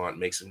fuck you want,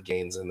 make some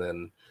gains, and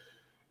then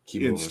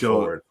keep moving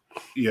forward.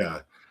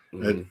 Yeah.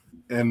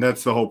 And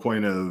that's the whole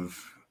point of,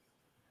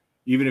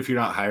 even if you're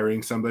not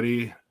hiring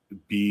somebody,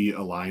 be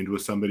aligned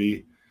with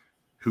somebody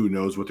who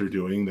knows what they're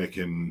doing that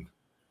can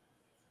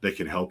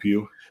help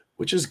you.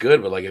 Which is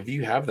good, but like if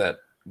you have that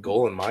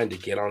goal in mind to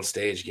get on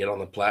stage, get on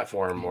the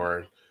platform,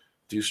 or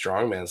do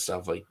strongman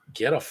stuff, like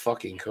get a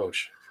fucking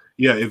coach.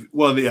 Yeah,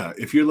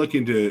 if you're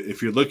looking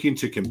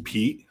to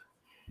compete,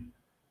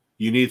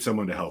 you need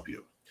someone to help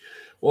you.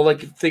 Well,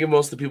 like think of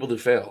most of the people who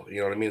fail. You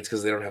know what I mean? It's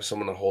because they don't have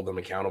someone to hold them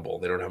accountable.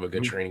 They don't have a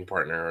good training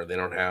partner, or they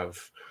don't have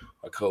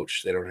a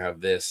coach. They don't have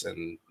this,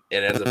 and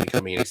it ends up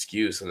becoming an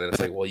excuse. And then it's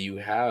like, well, you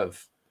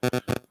have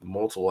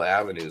multiple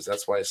avenues.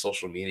 That's why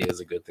social media is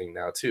a good thing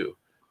now too.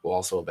 Well,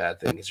 also a bad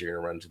thing is you're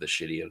gonna run into the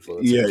shitty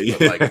influencers. Yeah.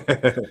 But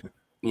like,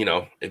 you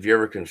know, if you're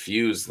ever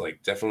confused,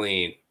 like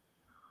definitely,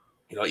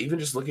 you know, even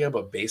just looking up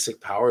a basic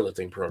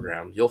powerlifting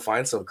program, you'll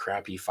find some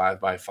crappy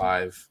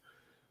 5x5.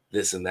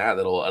 This and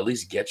that'll at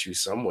least get you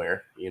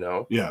somewhere, you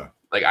know? Yeah.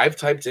 Like I've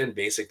typed in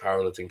basic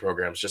powerlifting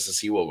programs just to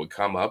see what would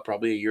come up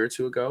probably a year or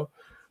two ago.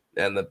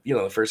 And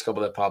the first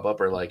couple that pop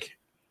up are like,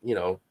 you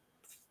know,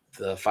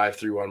 the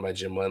 5-3-1 by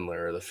Jim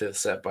Wendler or the 5th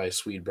set by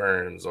Swede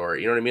Burns, or,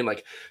 you know what I mean?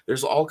 Like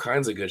there's all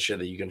kinds of good shit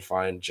that you can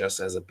find just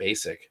as a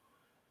basic.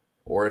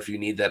 Or if you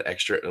need that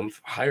extra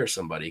oomph, hire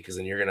somebody, because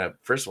then you're going to,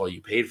 first of all,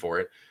 you paid for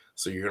it.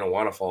 So you're going to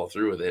want to follow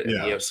through with it.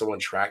 And you have someone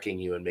tracking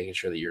you and making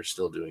sure that you're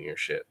still doing your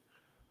shit.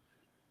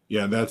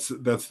 Yeah, that's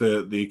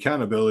the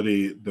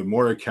accountability. The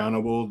more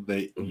accountable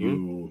that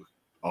you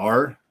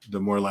are, the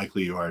more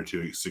likely you are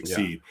to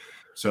succeed. Yeah.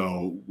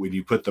 So when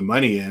you put the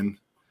money in,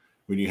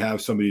 when you have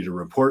somebody to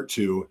report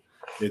to,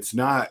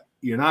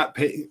 you're not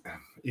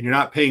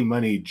paying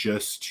money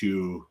just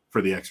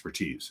for the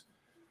expertise.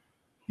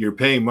 You're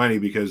paying money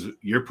because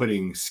you're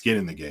putting skin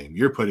in the game.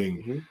 You're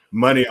putting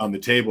money on the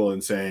table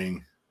and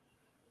saying,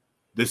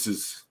 this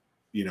is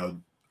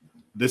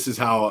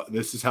how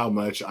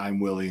much I'm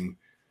willing.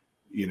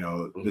 You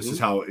know, this is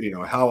how, you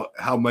know,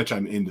 how much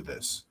I'm into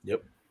this.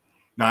 Yep.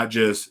 Not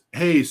just,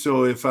 hey,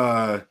 so if,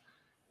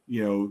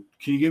 you know,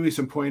 can you give me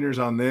some pointers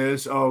on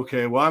this? Oh,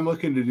 okay. Well, I'm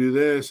looking to do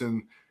this,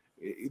 and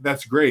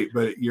that's great.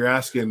 But you're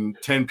asking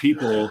 10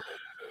 people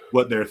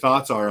what their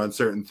thoughts are on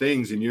certain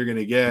things, and you're going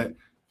to get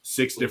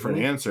 6 different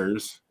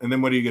answers. And then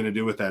what are you going to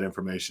do with that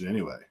information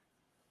anyway?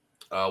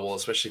 Well,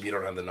 especially if you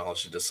don't have the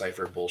knowledge to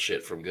decipher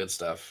bullshit from good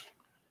stuff,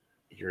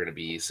 you're going to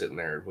be sitting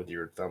there with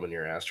your thumb in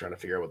your ass trying to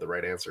figure out what the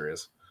right answer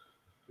is.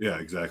 Yeah,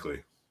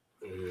 exactly.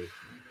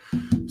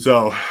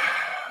 So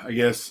I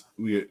guess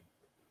we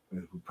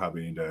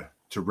probably need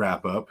to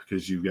wrap up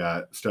because you've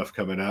got stuff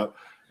coming up.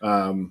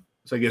 So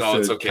I guess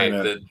it's okay.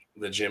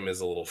 The gym is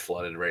a little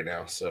flooded right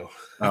now. So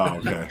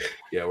okay.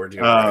 Yeah, we're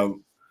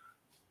doing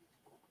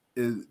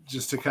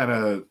just to kind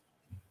of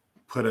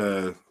put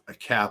a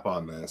cap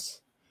on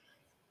this.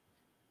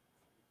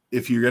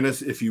 If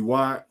you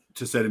want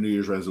to set a New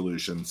Year's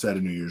resolution,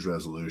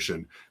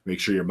 make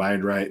sure your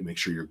mind right, make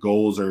sure your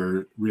goals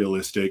are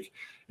realistic,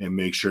 and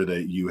make sure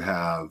that you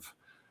have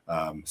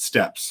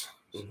steps,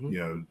 you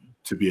know,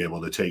 to be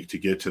able to take to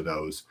get to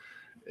those.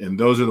 And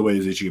those are the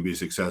ways that you can be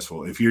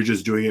successful. If you're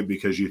just doing it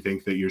because you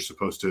think that you're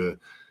supposed to,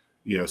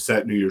 you know,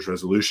 set New Year's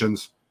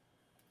resolutions,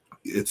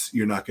 it's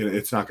not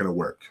going to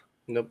work.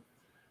 Nope.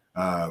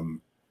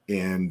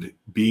 And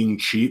being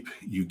cheap,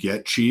 you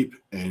get cheap,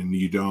 and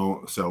you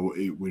don't. So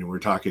when we're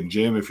talking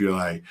gym, if you're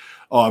like,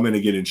 oh, I'm going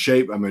to get in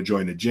shape, I'm going to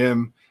join a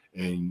gym,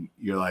 and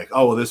you're like,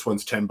 oh, well, this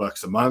one's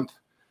 $10 a month.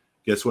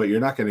 Guess what? You're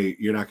not going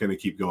to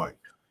keep going.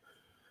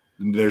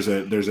 There's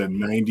a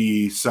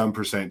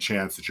 90%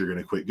 chance that you're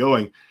going to quit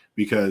going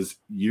because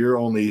you're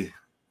only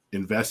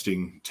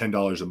investing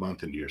 $10 a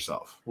month into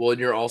yourself. Well, and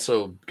you're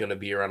also going to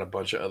be around a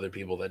bunch of other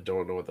people that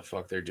don't know what the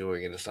fuck they're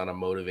doing, and it's not a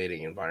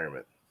motivating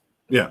environment.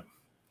 Yeah.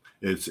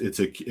 It's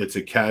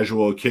a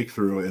casual kick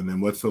through, and then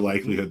what's the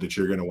likelihood that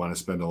you're going to want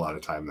to spend a lot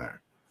of time there?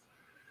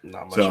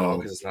 Not much at all,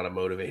 because it's not a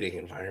motivating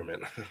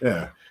environment.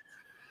 Yeah.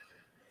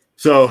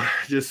 So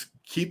just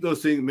keep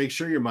those things. Make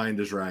sure your mind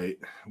is right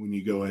when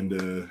you go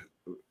into,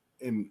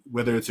 and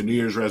whether it's a New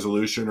Year's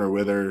resolution or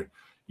whether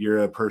you're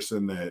a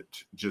person that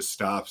just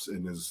stops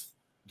and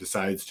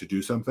decides to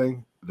do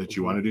something that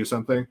you want to do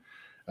something.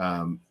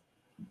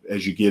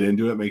 As you get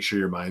into it, make sure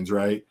your mind's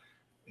right,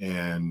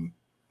 and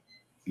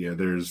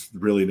there's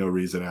really no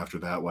reason after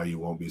that why you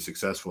won't be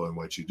successful in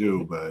what you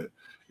do. But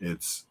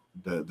it's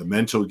the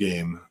mental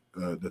game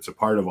that's a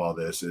part of all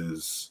this.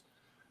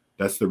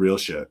 That's the real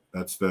shit.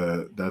 That's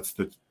the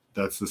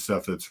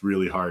stuff that's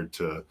really hard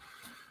to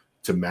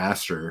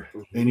master,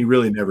 and you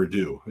really never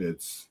do.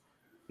 It's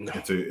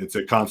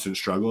a constant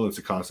struggle. It's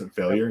a constant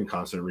failure and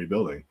constant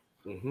rebuilding.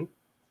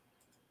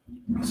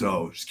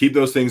 So just keep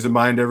those things in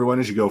mind, everyone,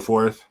 as you go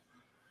forth.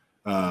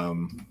 As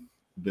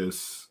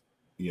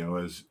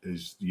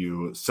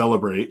you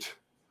celebrate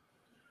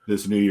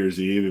this New Year's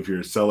Eve, if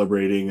you're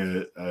celebrating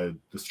the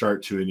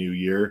start to a new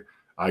year,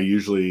 I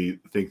usually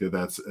think that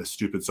that's a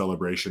stupid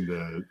celebration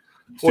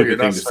you're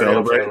not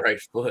celebrating right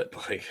foot.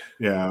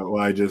 Yeah,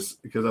 well,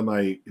 because I'm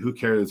like, who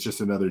cares? It's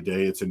just another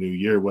day. It's a new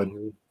year. What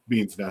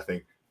means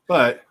nothing.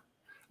 But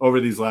over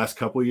these last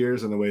couple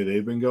years and the way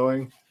they've been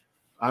going,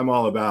 I'm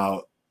all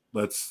about,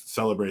 let's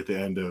celebrate the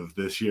end of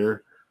this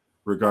year,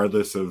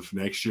 regardless of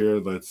next year.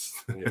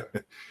 Yeah.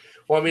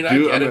 Well, I mean, I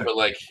get it,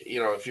 but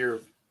if your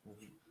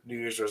New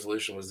Year's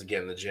resolution was to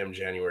get in the gym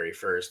January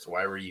 1st,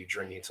 why were you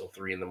drinking till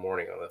 3 a.m. on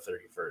the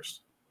 31st?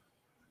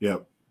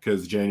 Yep,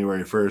 because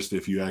January 1st,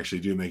 if you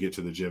actually do make it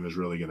to the gym, is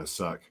really going to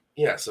suck.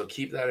 Yeah, so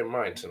keep that in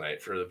mind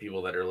tonight for the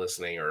people that are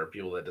listening or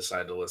people that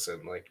decide to listen.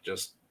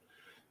 Just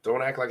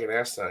don't act like an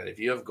ass tonight. If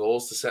you have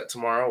goals to set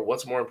tomorrow,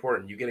 what's more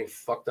important? You getting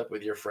fucked up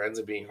with your friends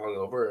and being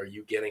hungover, or are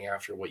you getting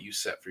after what you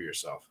set for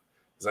yourself?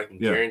 Because I can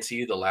guarantee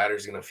you the latter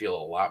is going to feel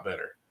a lot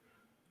better.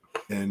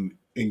 And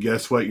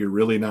guess what? You're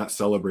really not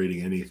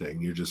celebrating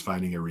anything. You're just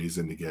finding a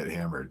reason to get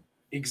hammered.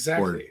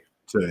 Exactly.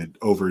 Or to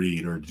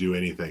overeat or do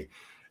anything.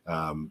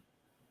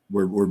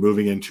 We're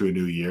moving into a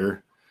new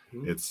year.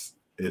 It's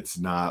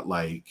not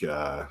like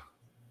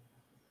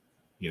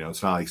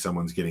it's not like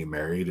someone's getting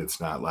married. It's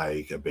not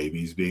like a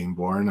baby's being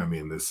born. I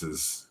mean, this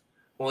is,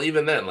 well,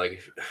 even then,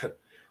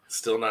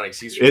 still not an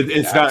excuse.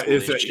 It's not.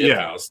 It's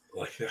house.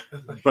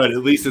 But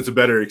at least it's a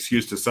better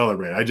excuse to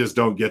celebrate. I just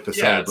don't get the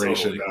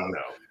celebration. Totally,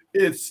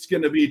 it's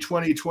gonna be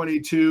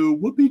 2022.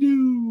 Whoopie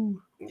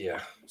doo.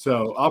 Yeah.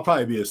 So I'll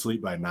probably be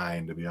asleep by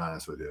 9, to be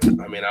honest with you.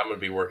 I mean, I'm gonna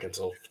be working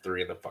till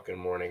 3 in the fucking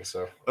morning.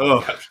 So.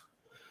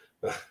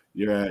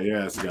 Yeah,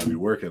 it's got to be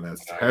working.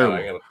 That's terrible.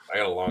 I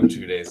got a long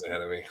 2 days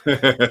ahead of me.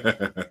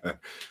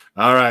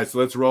 All right, so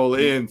let's roll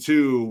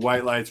into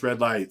white lights, red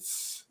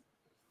lights.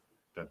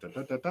 I'll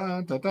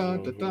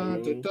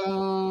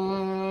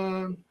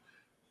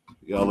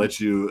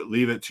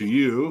leave it to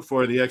you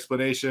for the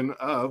explanation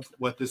of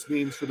what this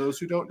means for those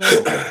who don't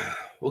know.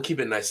 We'll keep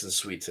it nice and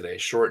sweet today,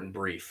 short and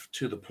brief,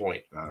 to the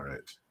point. All right.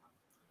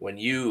 When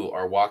you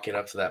are walking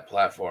up to that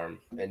platform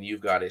and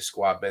you've got a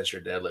squat, bench,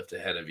 or deadlift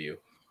ahead of you,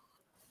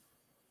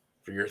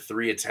 for your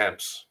 3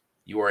 attempts,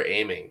 you are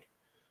aiming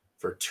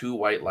for 2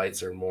 white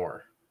lights or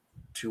more.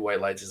 2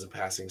 white lights is a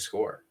passing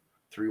score.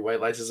 3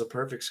 white lights is a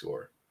perfect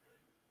score.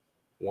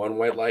 1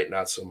 white light,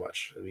 not so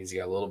much. It means you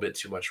got a little bit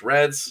too much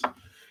reds.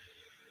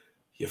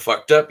 You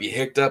fucked up, you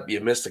hicked up,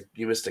 you missed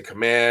a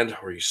command,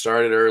 or you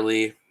started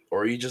early,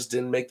 or you just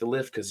didn't make the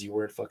lift because you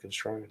weren't fucking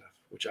strong enough,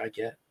 which I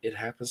get. It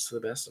happens to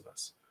the best of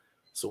us.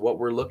 So what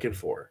we're looking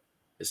for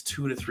is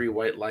 2 to 3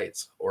 white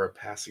lights or a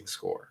passing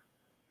score.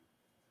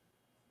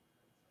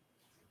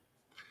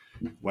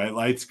 White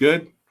light's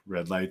good,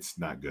 red light's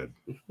not good.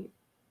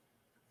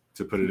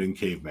 To put it in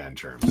caveman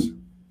terms.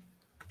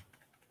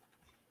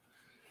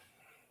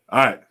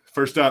 All right,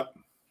 first up,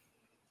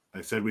 I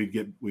said we'd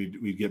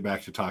get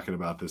back to talking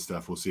about this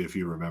stuff. We'll see if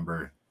you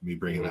remember me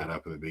bringing that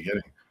up in the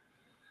beginning.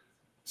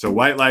 So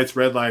white lights,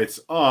 red lights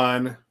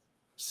on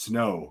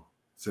snow,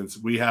 since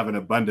we have an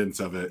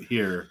abundance of it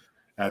here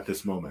at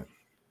this moment.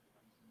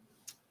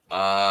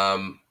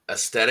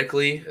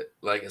 Aesthetically,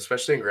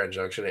 especially in Grand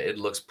Junction, it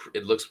looks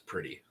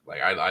pretty.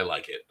 I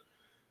like it.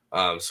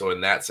 So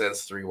in that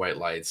sense, 3 white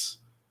lights.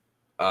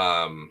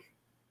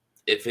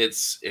 If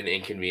it's an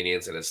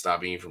inconvenience and it's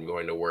stopping you from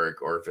going to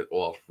work, or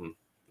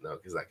no,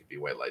 because that could be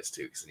white lights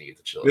too, because then you get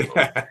to chill at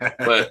home.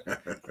 But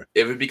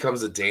if it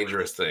becomes a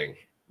dangerous thing,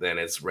 then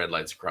it's red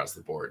lights across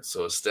the board.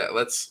 So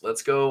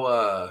let's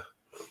go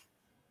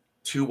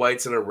 2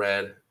 whites and a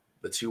red.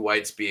 The 2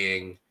 whites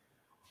being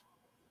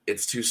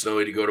it's too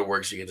snowy to go to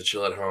work, so you get to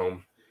chill at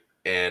home,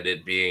 and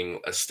it being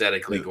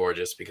aesthetically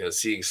gorgeous because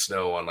seeing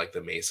snow on like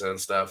the mesa and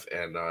stuff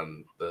and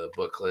on the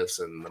book cliffs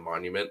and the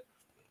monument,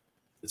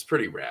 it's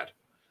pretty rad.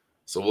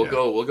 So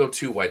we'll go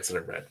 2 whites and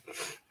a red.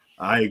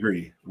 I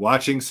agree.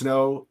 Watching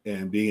snow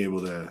and being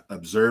able to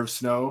observe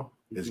snow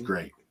is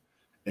great.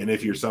 And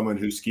if you're someone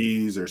who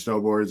skis or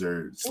snowboards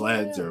or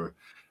sleds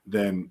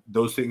then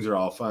those things are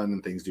all fun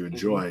and things to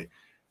enjoy.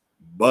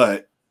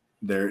 But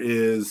there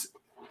is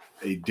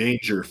a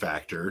danger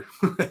factor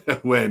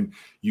when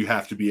you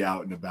have to be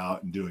out and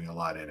about and doing a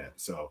lot in it.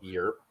 So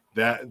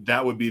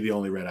that would be the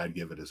only red I'd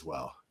give it as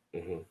well.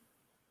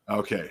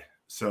 Okay.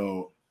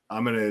 So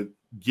I'm going to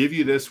give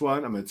you this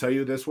one. I'm going to tell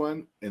you this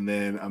one, and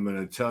then I'm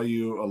going to tell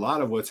you a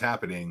lot of what's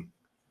happening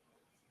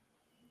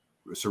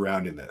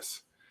surrounding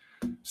this.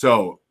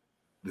 So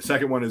the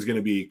second one is going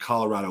to be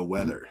Colorado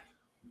weather.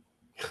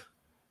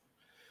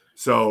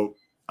 So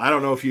I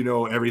don't know if you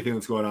know everything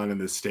that's going on in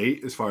this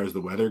state as far as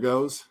the weather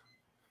goes.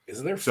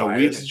 Isn't there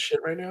fires and shit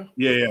right now?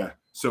 Yeah.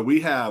 So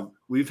we've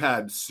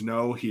had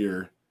snow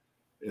here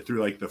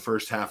through like the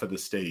first half of the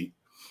state.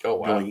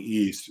 Going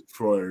east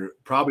for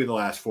probably the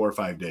last 4 or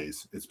 5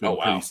 days. It's been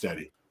pretty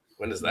steady.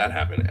 When does that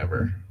happen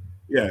ever?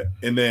 Yeah.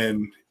 And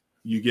then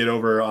you get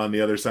over on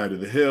the other side of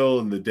the hill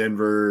in the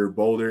Denver,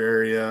 Boulder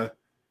area.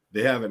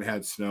 They haven't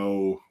had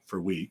snow for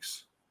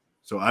weeks.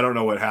 So I don't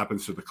know what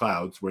happens to the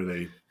clouds where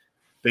they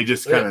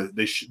just kind of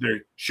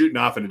they're shooting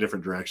off in a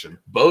different direction.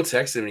 Bo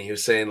texted me. He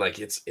was saying like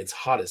it's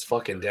hot as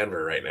fucking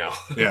Denver right now.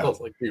 Yeah. I was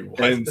like, dude,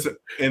 what?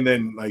 And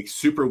then like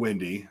super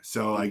windy.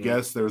 So I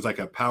guess there was like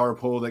a power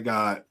pole that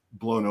got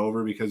blown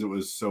over because it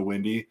was so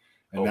windy,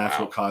 and that's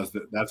what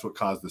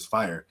caused this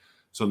fire.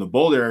 So in the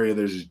Boulder area,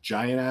 there's this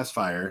giant ass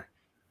fire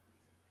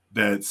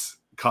that's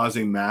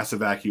causing mass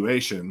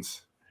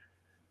evacuations.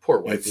 Poor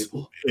white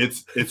people.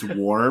 It's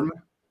warm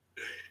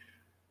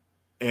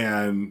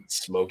and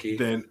smoky.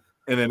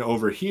 And then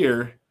over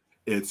here,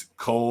 it's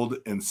cold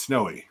and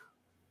snowy.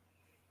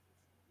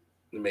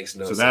 It makes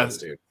no sense,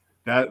 dude.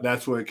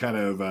 That's what kind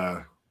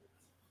of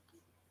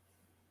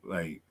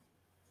like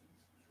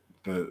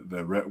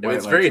the red. I mean,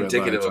 it's very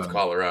indicative of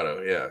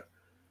Colorado. Yeah,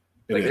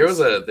 like there was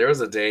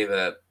a day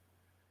that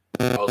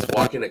I was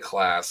walking to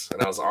class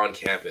and I was on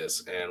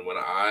campus, and when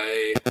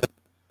I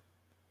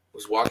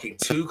was walking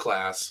to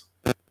class,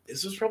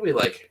 this was probably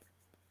like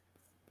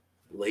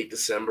late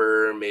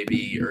December,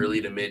 maybe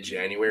early to mid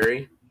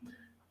January.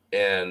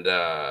 And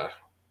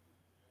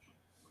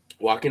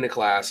walking to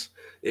class,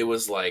 it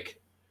was like,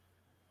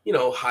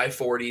 high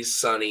 40s,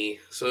 sunny.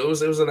 So it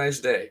was a nice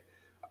day.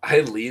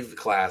 I leave the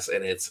class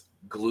and it's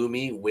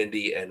gloomy,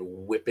 windy, and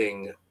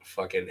whipping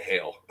fucking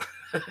hail.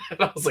 And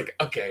I was like,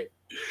 okay.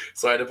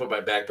 So I had to put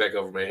my backpack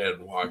over my head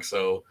and walk.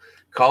 So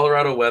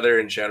Colorado weather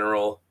in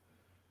general,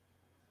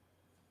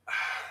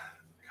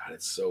 God,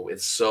 it's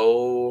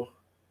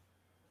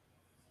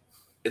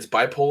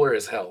bipolar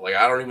as hell. Like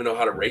I don't even know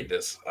how to rate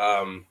this.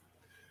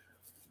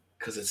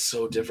 Because it's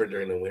so different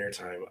during the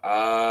wintertime.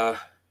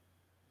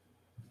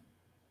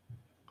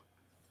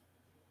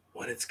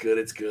 When it's good,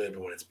 it's good.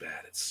 But when it's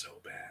bad, it's so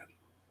bad.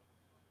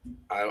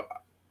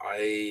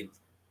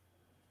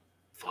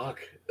 Fuck.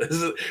 This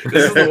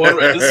is the one.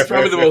 This is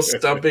probably the most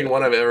stumping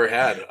one I've ever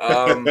had.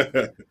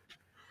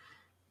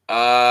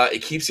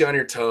 It keeps you on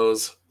your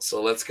toes.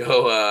 So let's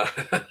go.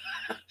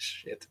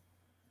 Shit.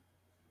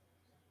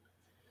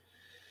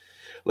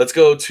 Let's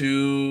go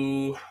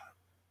to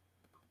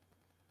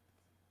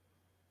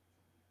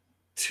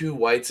 2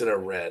 whites and a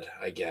red,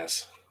 I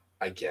guess.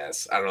 I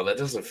don't know. That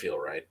doesn't feel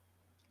right.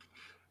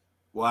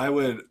 Well, I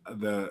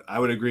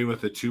would agree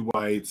with the 2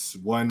 whites,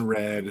 1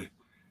 red,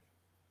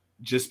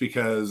 just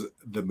because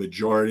the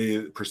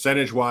majority,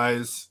 percentage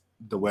wise,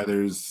 the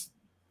weather's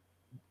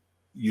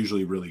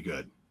usually really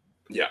good.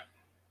 Yeah.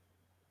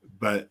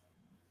 But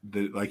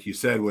like you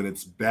said, when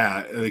it's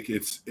bad, like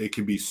it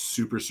can be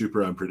super,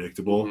 super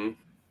unpredictable,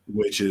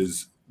 which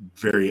is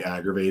very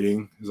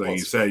aggravating. Like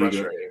you said,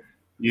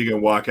 you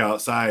can walk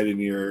outside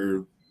and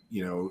you're,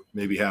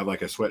 maybe have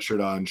like a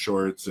sweatshirt on,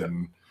 shorts,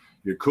 and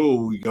you're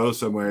cool. You go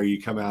somewhere,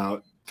 you come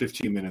out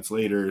 15 minutes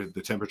later,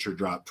 the temperature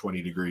dropped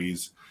 20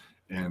 degrees.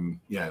 And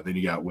then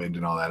you got wind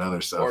and all that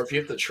other stuff. Or if you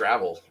have to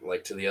travel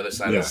like to the other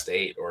side of the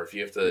state, or if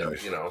you have to,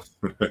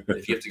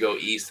 if you have to go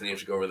east and you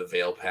have to go over the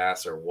Vail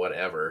Pass or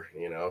whatever,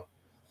 And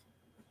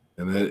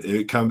then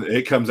it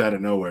comes out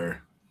of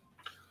nowhere.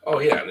 Oh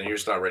yeah, and then you're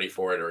just not ready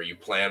for it, or you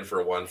plan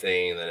for one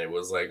thing and then it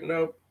was like,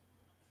 nope.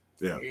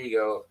 Yeah. Here you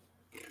go.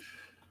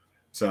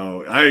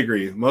 So I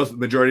agree.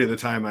 Majority of the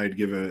time I'd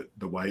give it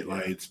the white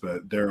lights,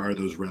 but there are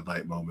those red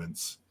light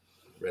moments.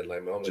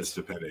 Just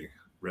depending.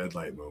 Red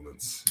light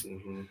moments.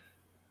 Mm-hmm.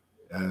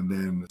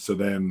 And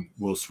then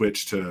we'll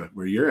switch to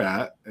where you're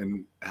at.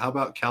 And how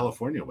about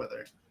California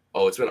weather?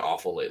 Oh, it's been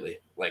awful lately.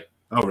 Like,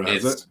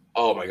 is it?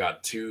 Oh my God,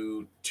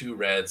 two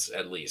reds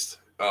at least.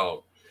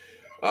 Oh,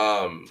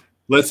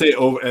 let's say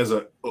as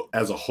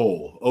a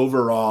whole,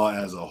 overall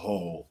as a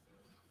whole.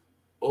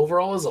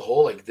 Overall as a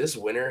whole, like this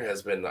winter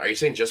has been. Are you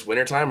saying just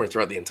wintertime or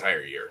throughout the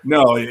entire year?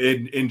 No,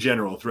 in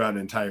general, throughout an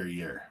entire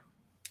year.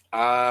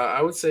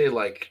 I would say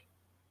like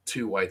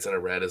 2 whites and a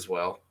red as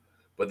well.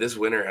 But this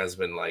winter has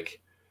been like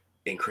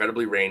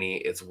incredibly rainy.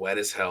 It's wet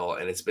as hell,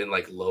 and it's been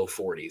like low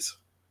 40s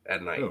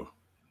at night. Oh.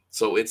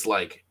 So it's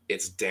like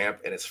it's damp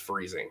and it's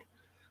freezing.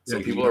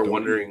 So people are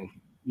wondering.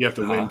 You have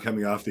the wind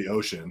coming off the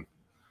ocean.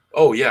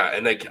 Oh yeah,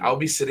 and like I'll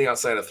be sitting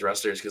outside of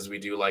Thrusters because we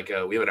do like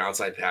we have an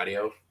outside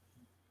patio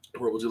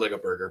where we'll do like a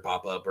burger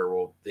pop up,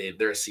 or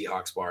they're a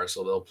Seahawks bar,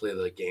 so they'll play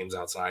the games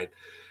outside.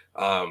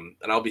 And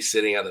I'll be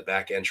sitting at the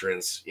back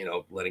entrance,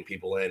 letting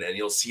people in, and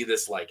you'll see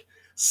this like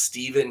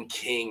Stephen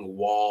King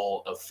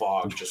wall of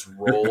fog just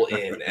roll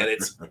in, and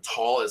it's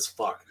tall as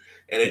fuck,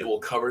 and it will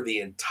cover the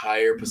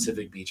entire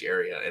Pacific Beach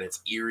area, and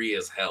it's eerie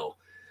as hell.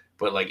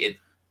 But like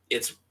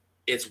it's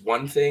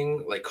one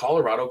thing. Like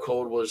Colorado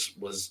cold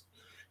was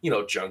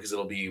junk because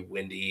it'll be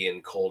windy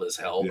and cold as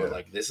hell. Yeah. But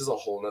like this is a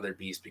whole nother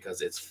beast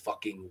because it's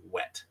fucking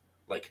wet,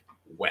 like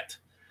wet.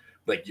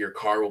 Like your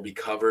car will be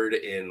covered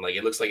in like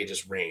it looks like it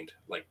just rained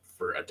like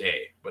for a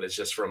day, but it's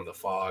just from the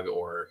fog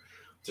or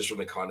just from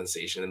the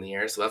condensation in the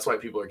air. So that's why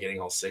people are getting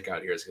all sick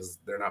out here, is because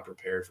they're not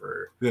prepared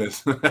for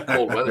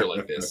cold weather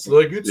like this. So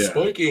like it's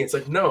spiky. It's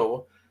like,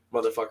 no,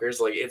 motherfuckers,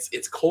 like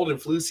it's cold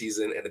and flu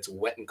season and it's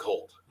wet and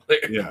cold.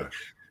 Yeah.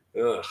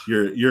 Ugh.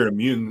 Your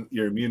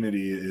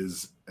immunity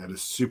is at a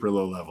super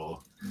low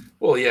level.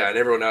 Well, yeah, and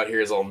everyone out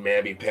here is all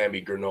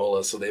mamby-pamby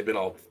granola, so they've been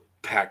all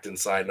packed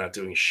inside, not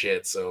doing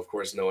shit. So of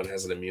course, no one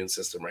has an immune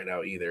system right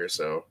now either.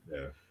 So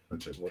yeah,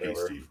 bunch of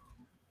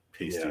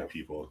pasty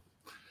people.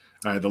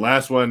 All right, the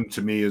last one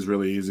to me is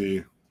really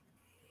easy,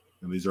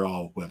 and these are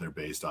all weather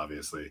based,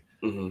 obviously.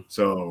 Mm-hmm.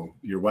 So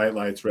your white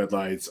lights, red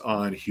lights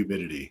on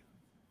humidity.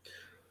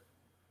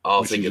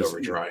 I'll take it over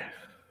dry.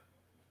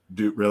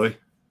 Do really?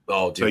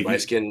 Oh, dude, my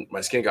skin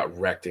got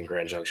wrecked in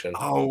Grand Junction.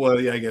 Oh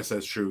well, yeah, I guess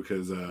that's true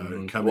because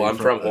I'm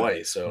from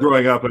Hawaii, so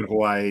growing up in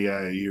Hawaii,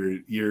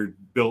 you're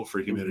built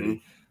for humidity.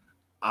 Mm-hmm.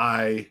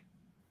 I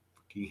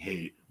fucking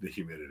hate the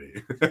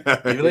humidity.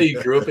 Even though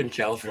you grew up in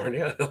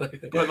California,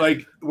 but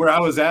like where I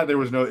was at, it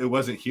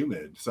wasn't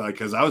humid, so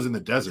because I was in the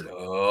desert.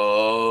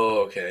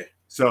 Oh, okay.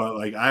 So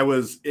like I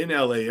was in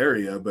LA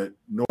area, but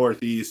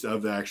northeast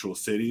of the actual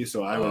city.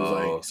 So I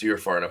was so you were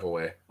far enough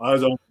away. I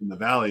was over in the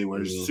valley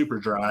where it's super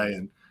dry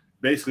and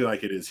basically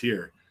like it is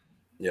here.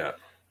 Yeah.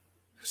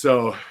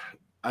 So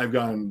I've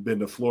been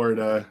to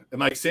Florida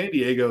and like San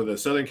Diego, the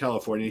Southern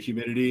California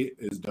humidity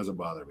doesn't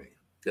bother me.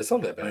 It's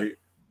not that bad.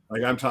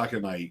 Like I'm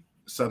talking like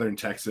Southern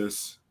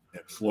Texas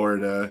and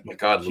Florida. Oh my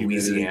God,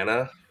 humidity.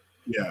 Louisiana.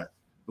 Yeah.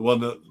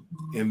 Well,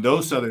 in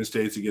those southern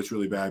states, it gets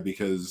really bad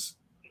because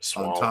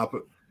on top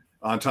of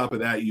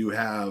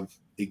that,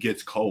 it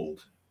gets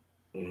cold.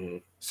 Mm-hmm.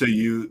 So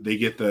they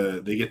get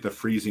the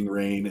freezing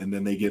rain, and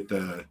then they get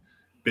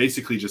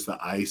basically just the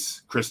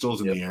ice crystals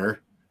in the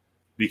air,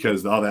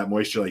 because all that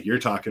moisture like you're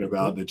talking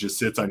about that just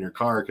sits on your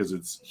car because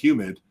it's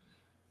humid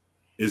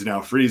is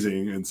now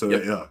freezing. And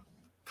so,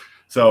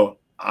 so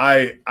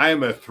I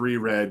am a 3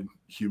 red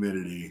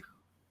humidity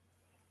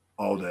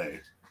all day.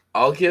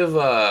 I'll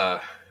do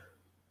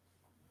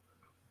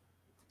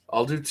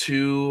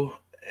 2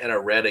 and a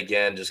red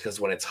again, just because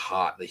when it's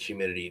hot, the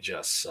humidity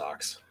just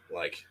sucks.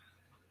 Like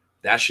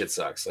that shit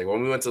sucks. Like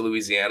when we went to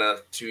Louisiana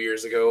 2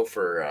 years ago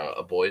for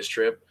a boys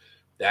trip,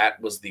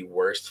 that was the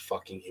worst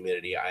fucking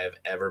humidity I have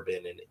ever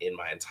been in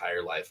my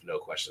entire life. No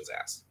questions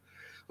asked.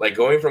 Like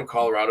going from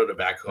Colorado to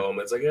back home,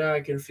 it's like,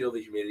 I can feel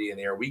the humidity in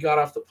the air. We got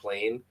off the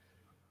plane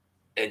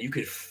and you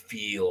could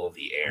feel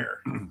the air.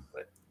 And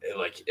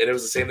it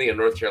was the same thing in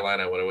North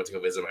Carolina when I went to go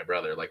visit my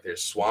brother. Like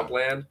there's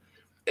swampland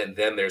and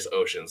then there's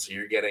ocean. So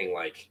you're getting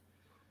like,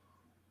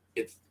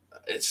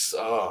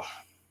 so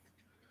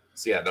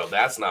yeah, no,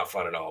 that's not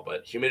fun at all.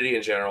 But humidity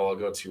in general, I'll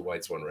go 2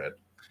 whites, 1 red.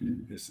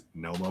 It's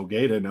no more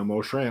gator, no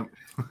more shrimp.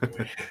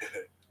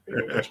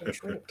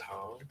 Shrimp,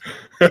 Tom.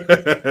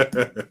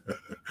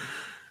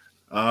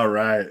 All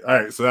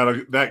right. So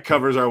that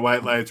covers our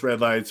white lights,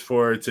 red lights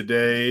for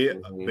today,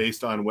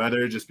 based on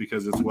weather, just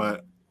because it's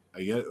what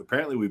I guess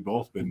apparently we've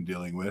both been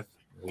dealing with.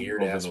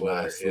 Weird ass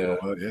weather.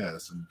 Yeah,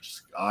 some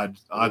just odd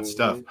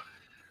stuff.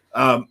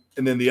 And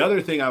then the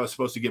other thing I was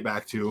supposed to get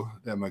back to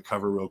that I'm gonna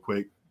cover real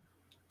quick,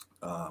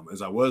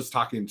 is I was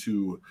talking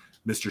to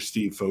Mr.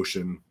 Steve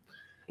Foshin.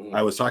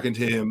 I was talking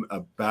to him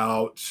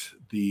about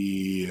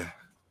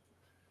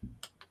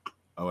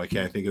I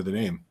can't think of the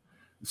name.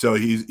 So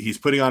he's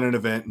putting on an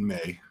event in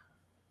May.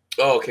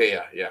 Oh, okay,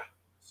 yeah.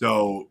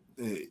 So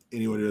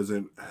anyone who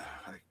doesn't,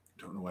 I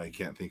don't know why I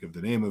can't think of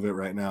the name of it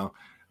right now.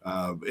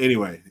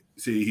 Anyway,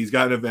 see, he's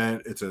got an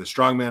event. It's a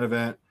strongman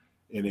event,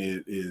 and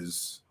it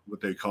is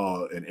what they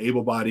call an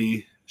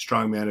able-body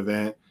strongman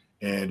event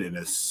and an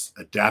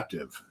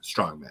adaptive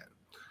strongman.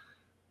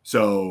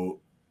 So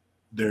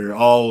they're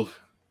all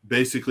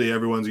basically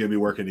everyone's going to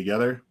be working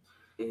together.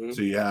 Mm-hmm.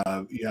 So you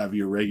have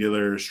your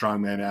regular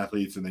strongman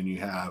athletes, and then you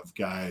have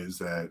guys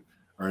that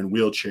are in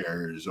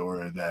wheelchairs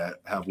or that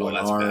have one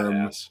arm,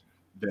 badass.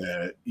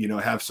 That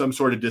have some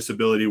sort of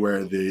disability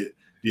where the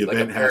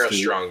event has to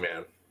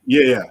strongman.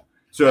 Yeah.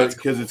 So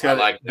because cool. it's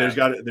got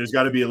there's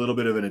got to be a little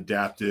bit of an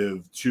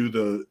adaptive to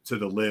the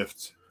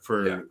lift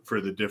for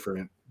the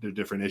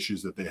different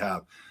issues that they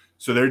have.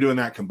 So they're doing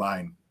that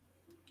combined.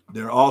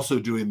 They're also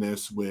doing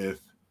this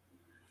with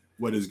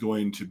what is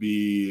going to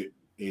be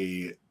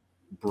a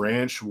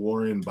Branch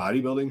Warren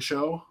bodybuilding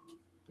show.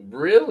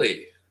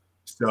 Really?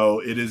 So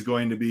it is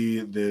going to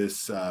be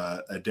this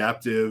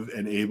adaptive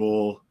and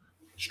able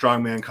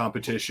strongman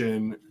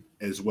competition,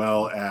 as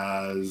well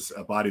as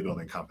a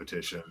bodybuilding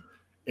competition,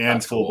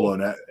 and full blown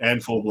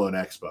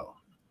expo.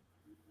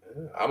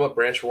 I'm a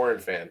Branch Warren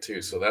fan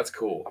too, so that's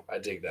cool. I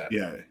dig that.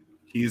 Yeah,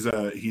 he's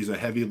a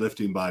heavy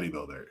lifting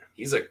bodybuilder.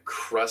 He's a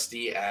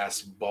crusty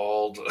ass,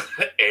 bald,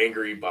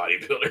 angry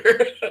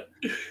bodybuilder.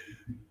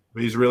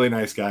 But he's a really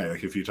nice guy.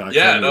 Like if you talk,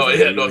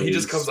 he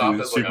just comes off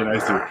as super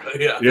like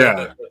nice.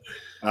 Yeah.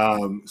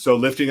 So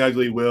Lifting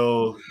Ugly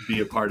will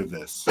be a part of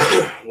this.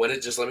 Let me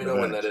know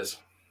when that is.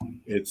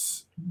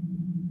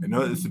 I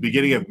know it's the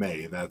beginning of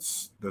May.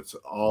 That's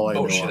all I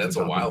know. Oh shit, that's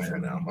a while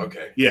from now.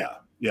 Okay. Yeah.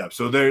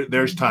 So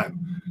there's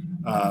time.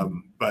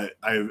 But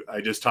I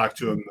just talked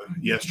to him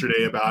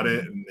yesterday about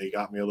it, and they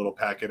got me a little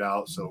packet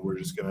out. So we're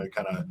just gonna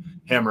kind of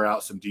hammer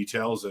out some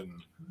details and.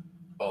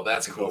 Oh,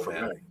 that's cool,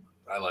 man. There.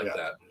 I like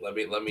that. Let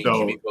me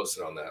keep me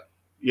posted on that.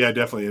 Yeah,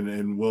 definitely,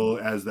 and we'll,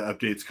 as the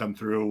updates come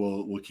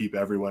through, we'll keep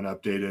everyone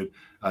updated.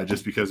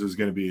 Just because it's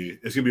gonna be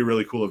a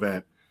really cool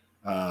event.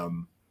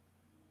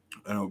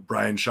 I know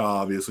Brian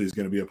Shaw obviously is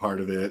going to be a part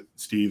of it.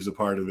 Steve's a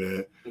part of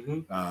it.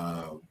 Mm-hmm.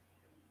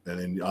 And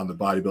then on the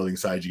bodybuilding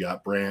side, you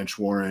got Branch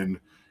Warren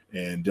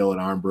and Dylan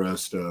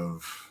Armbrust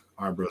of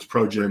Armbrust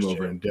Pro Gym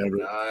over in Denver.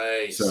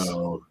 Nice.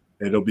 So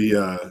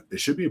it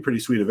should be a pretty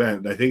sweet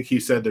event. I think he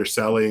said they're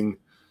selling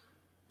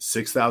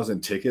 6,000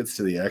 tickets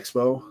to the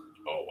expo.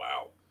 Oh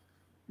wow!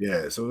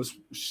 Yeah, so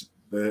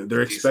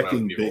they're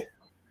expecting big.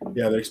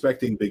 Yeah, they're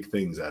expecting big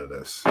things out of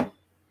this.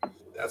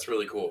 That's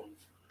really cool.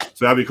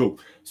 So that'd be cool.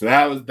 So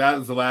that was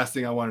the last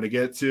thing I wanted to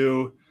get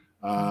to.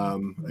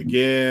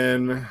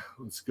 Again,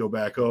 let's go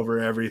back over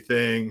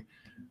everything.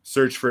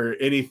 Search for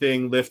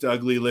anything Lift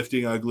Ugly,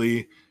 Lifting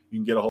Ugly. You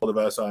can get a hold of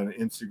us on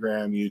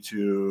Instagram,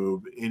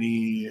 YouTube,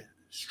 any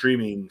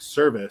streaming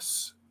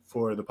service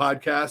for the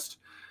podcast.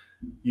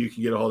 You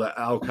can get a hold of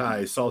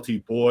Alkai Salty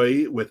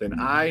Boy with an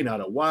I,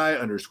 not a Y,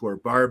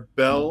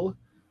 _barbell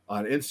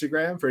on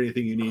Instagram for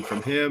anything you need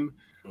from him.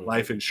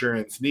 Life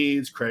insurance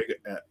needs, Craig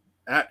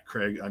at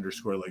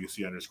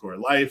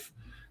Craig_legacy_life.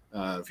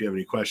 If you have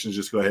any questions,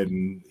 just go ahead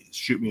and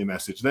shoot me a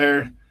message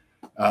there.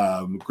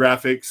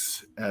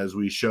 Graphics, as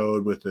we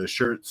showed with the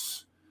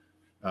shirts,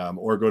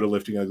 or go to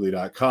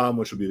liftingugly.com,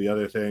 which will be the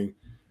other thing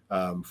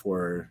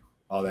for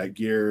all that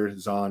gear.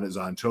 Zon at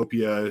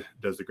Zontopia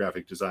does the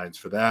graphic designs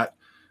for that.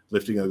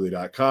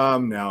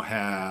 Liftingugly.com now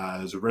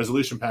has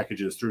resolution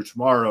packages through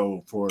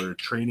tomorrow for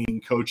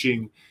training,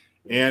 coaching,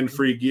 and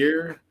free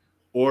gear,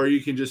 or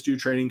you can just do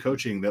training,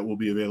 coaching that will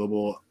be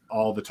available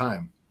all the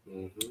time.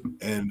 Mm-hmm.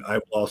 And I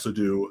will also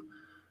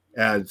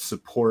add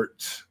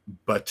support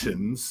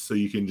buttons, so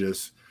you can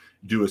just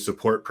do a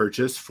support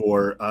purchase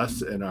for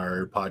us and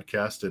our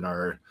podcast and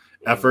our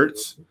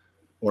efforts.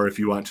 Or if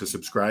you want to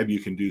subscribe, you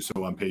can do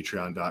so on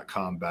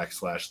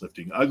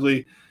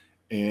patreon.com/liftingugly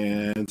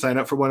and sign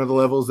up for one of the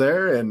levels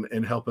there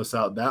and help us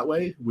out that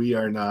way. We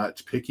are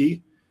not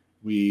picky.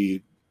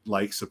 We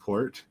like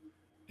support,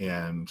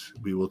 and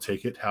we will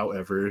take it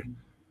however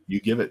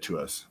you give it to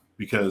us,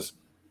 because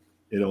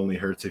it only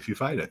hurts if you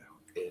fight it.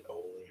 It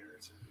only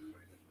hurts if you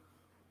fight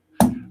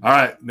it. All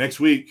right, next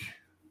week,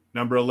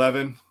 number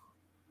 11.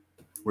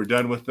 We're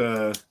done with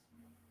the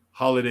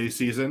holiday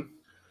season,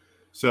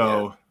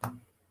 so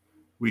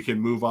we can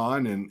move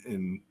on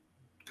and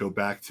go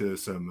back to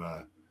some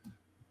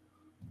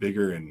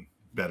bigger and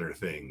better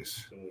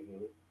things.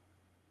 Mm-hmm.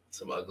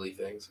 Some ugly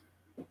things.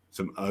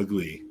 Some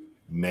ugly,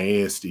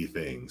 nasty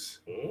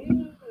things.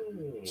 Mm.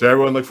 So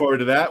everyone look forward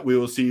to that. We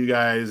will see you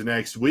guys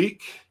next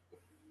week.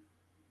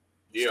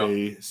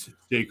 Yeah.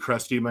 Stay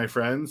crusty, my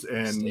friends,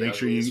 and make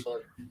sure you.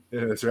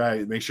 Yeah, that's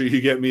right. Make sure you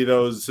get me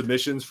those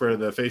submissions for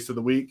the face of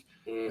the week.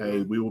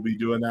 Mm-hmm. We will be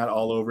doing that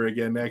all over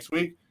again next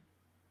week.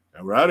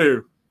 And we're out of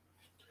here.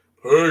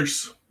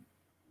 Peace.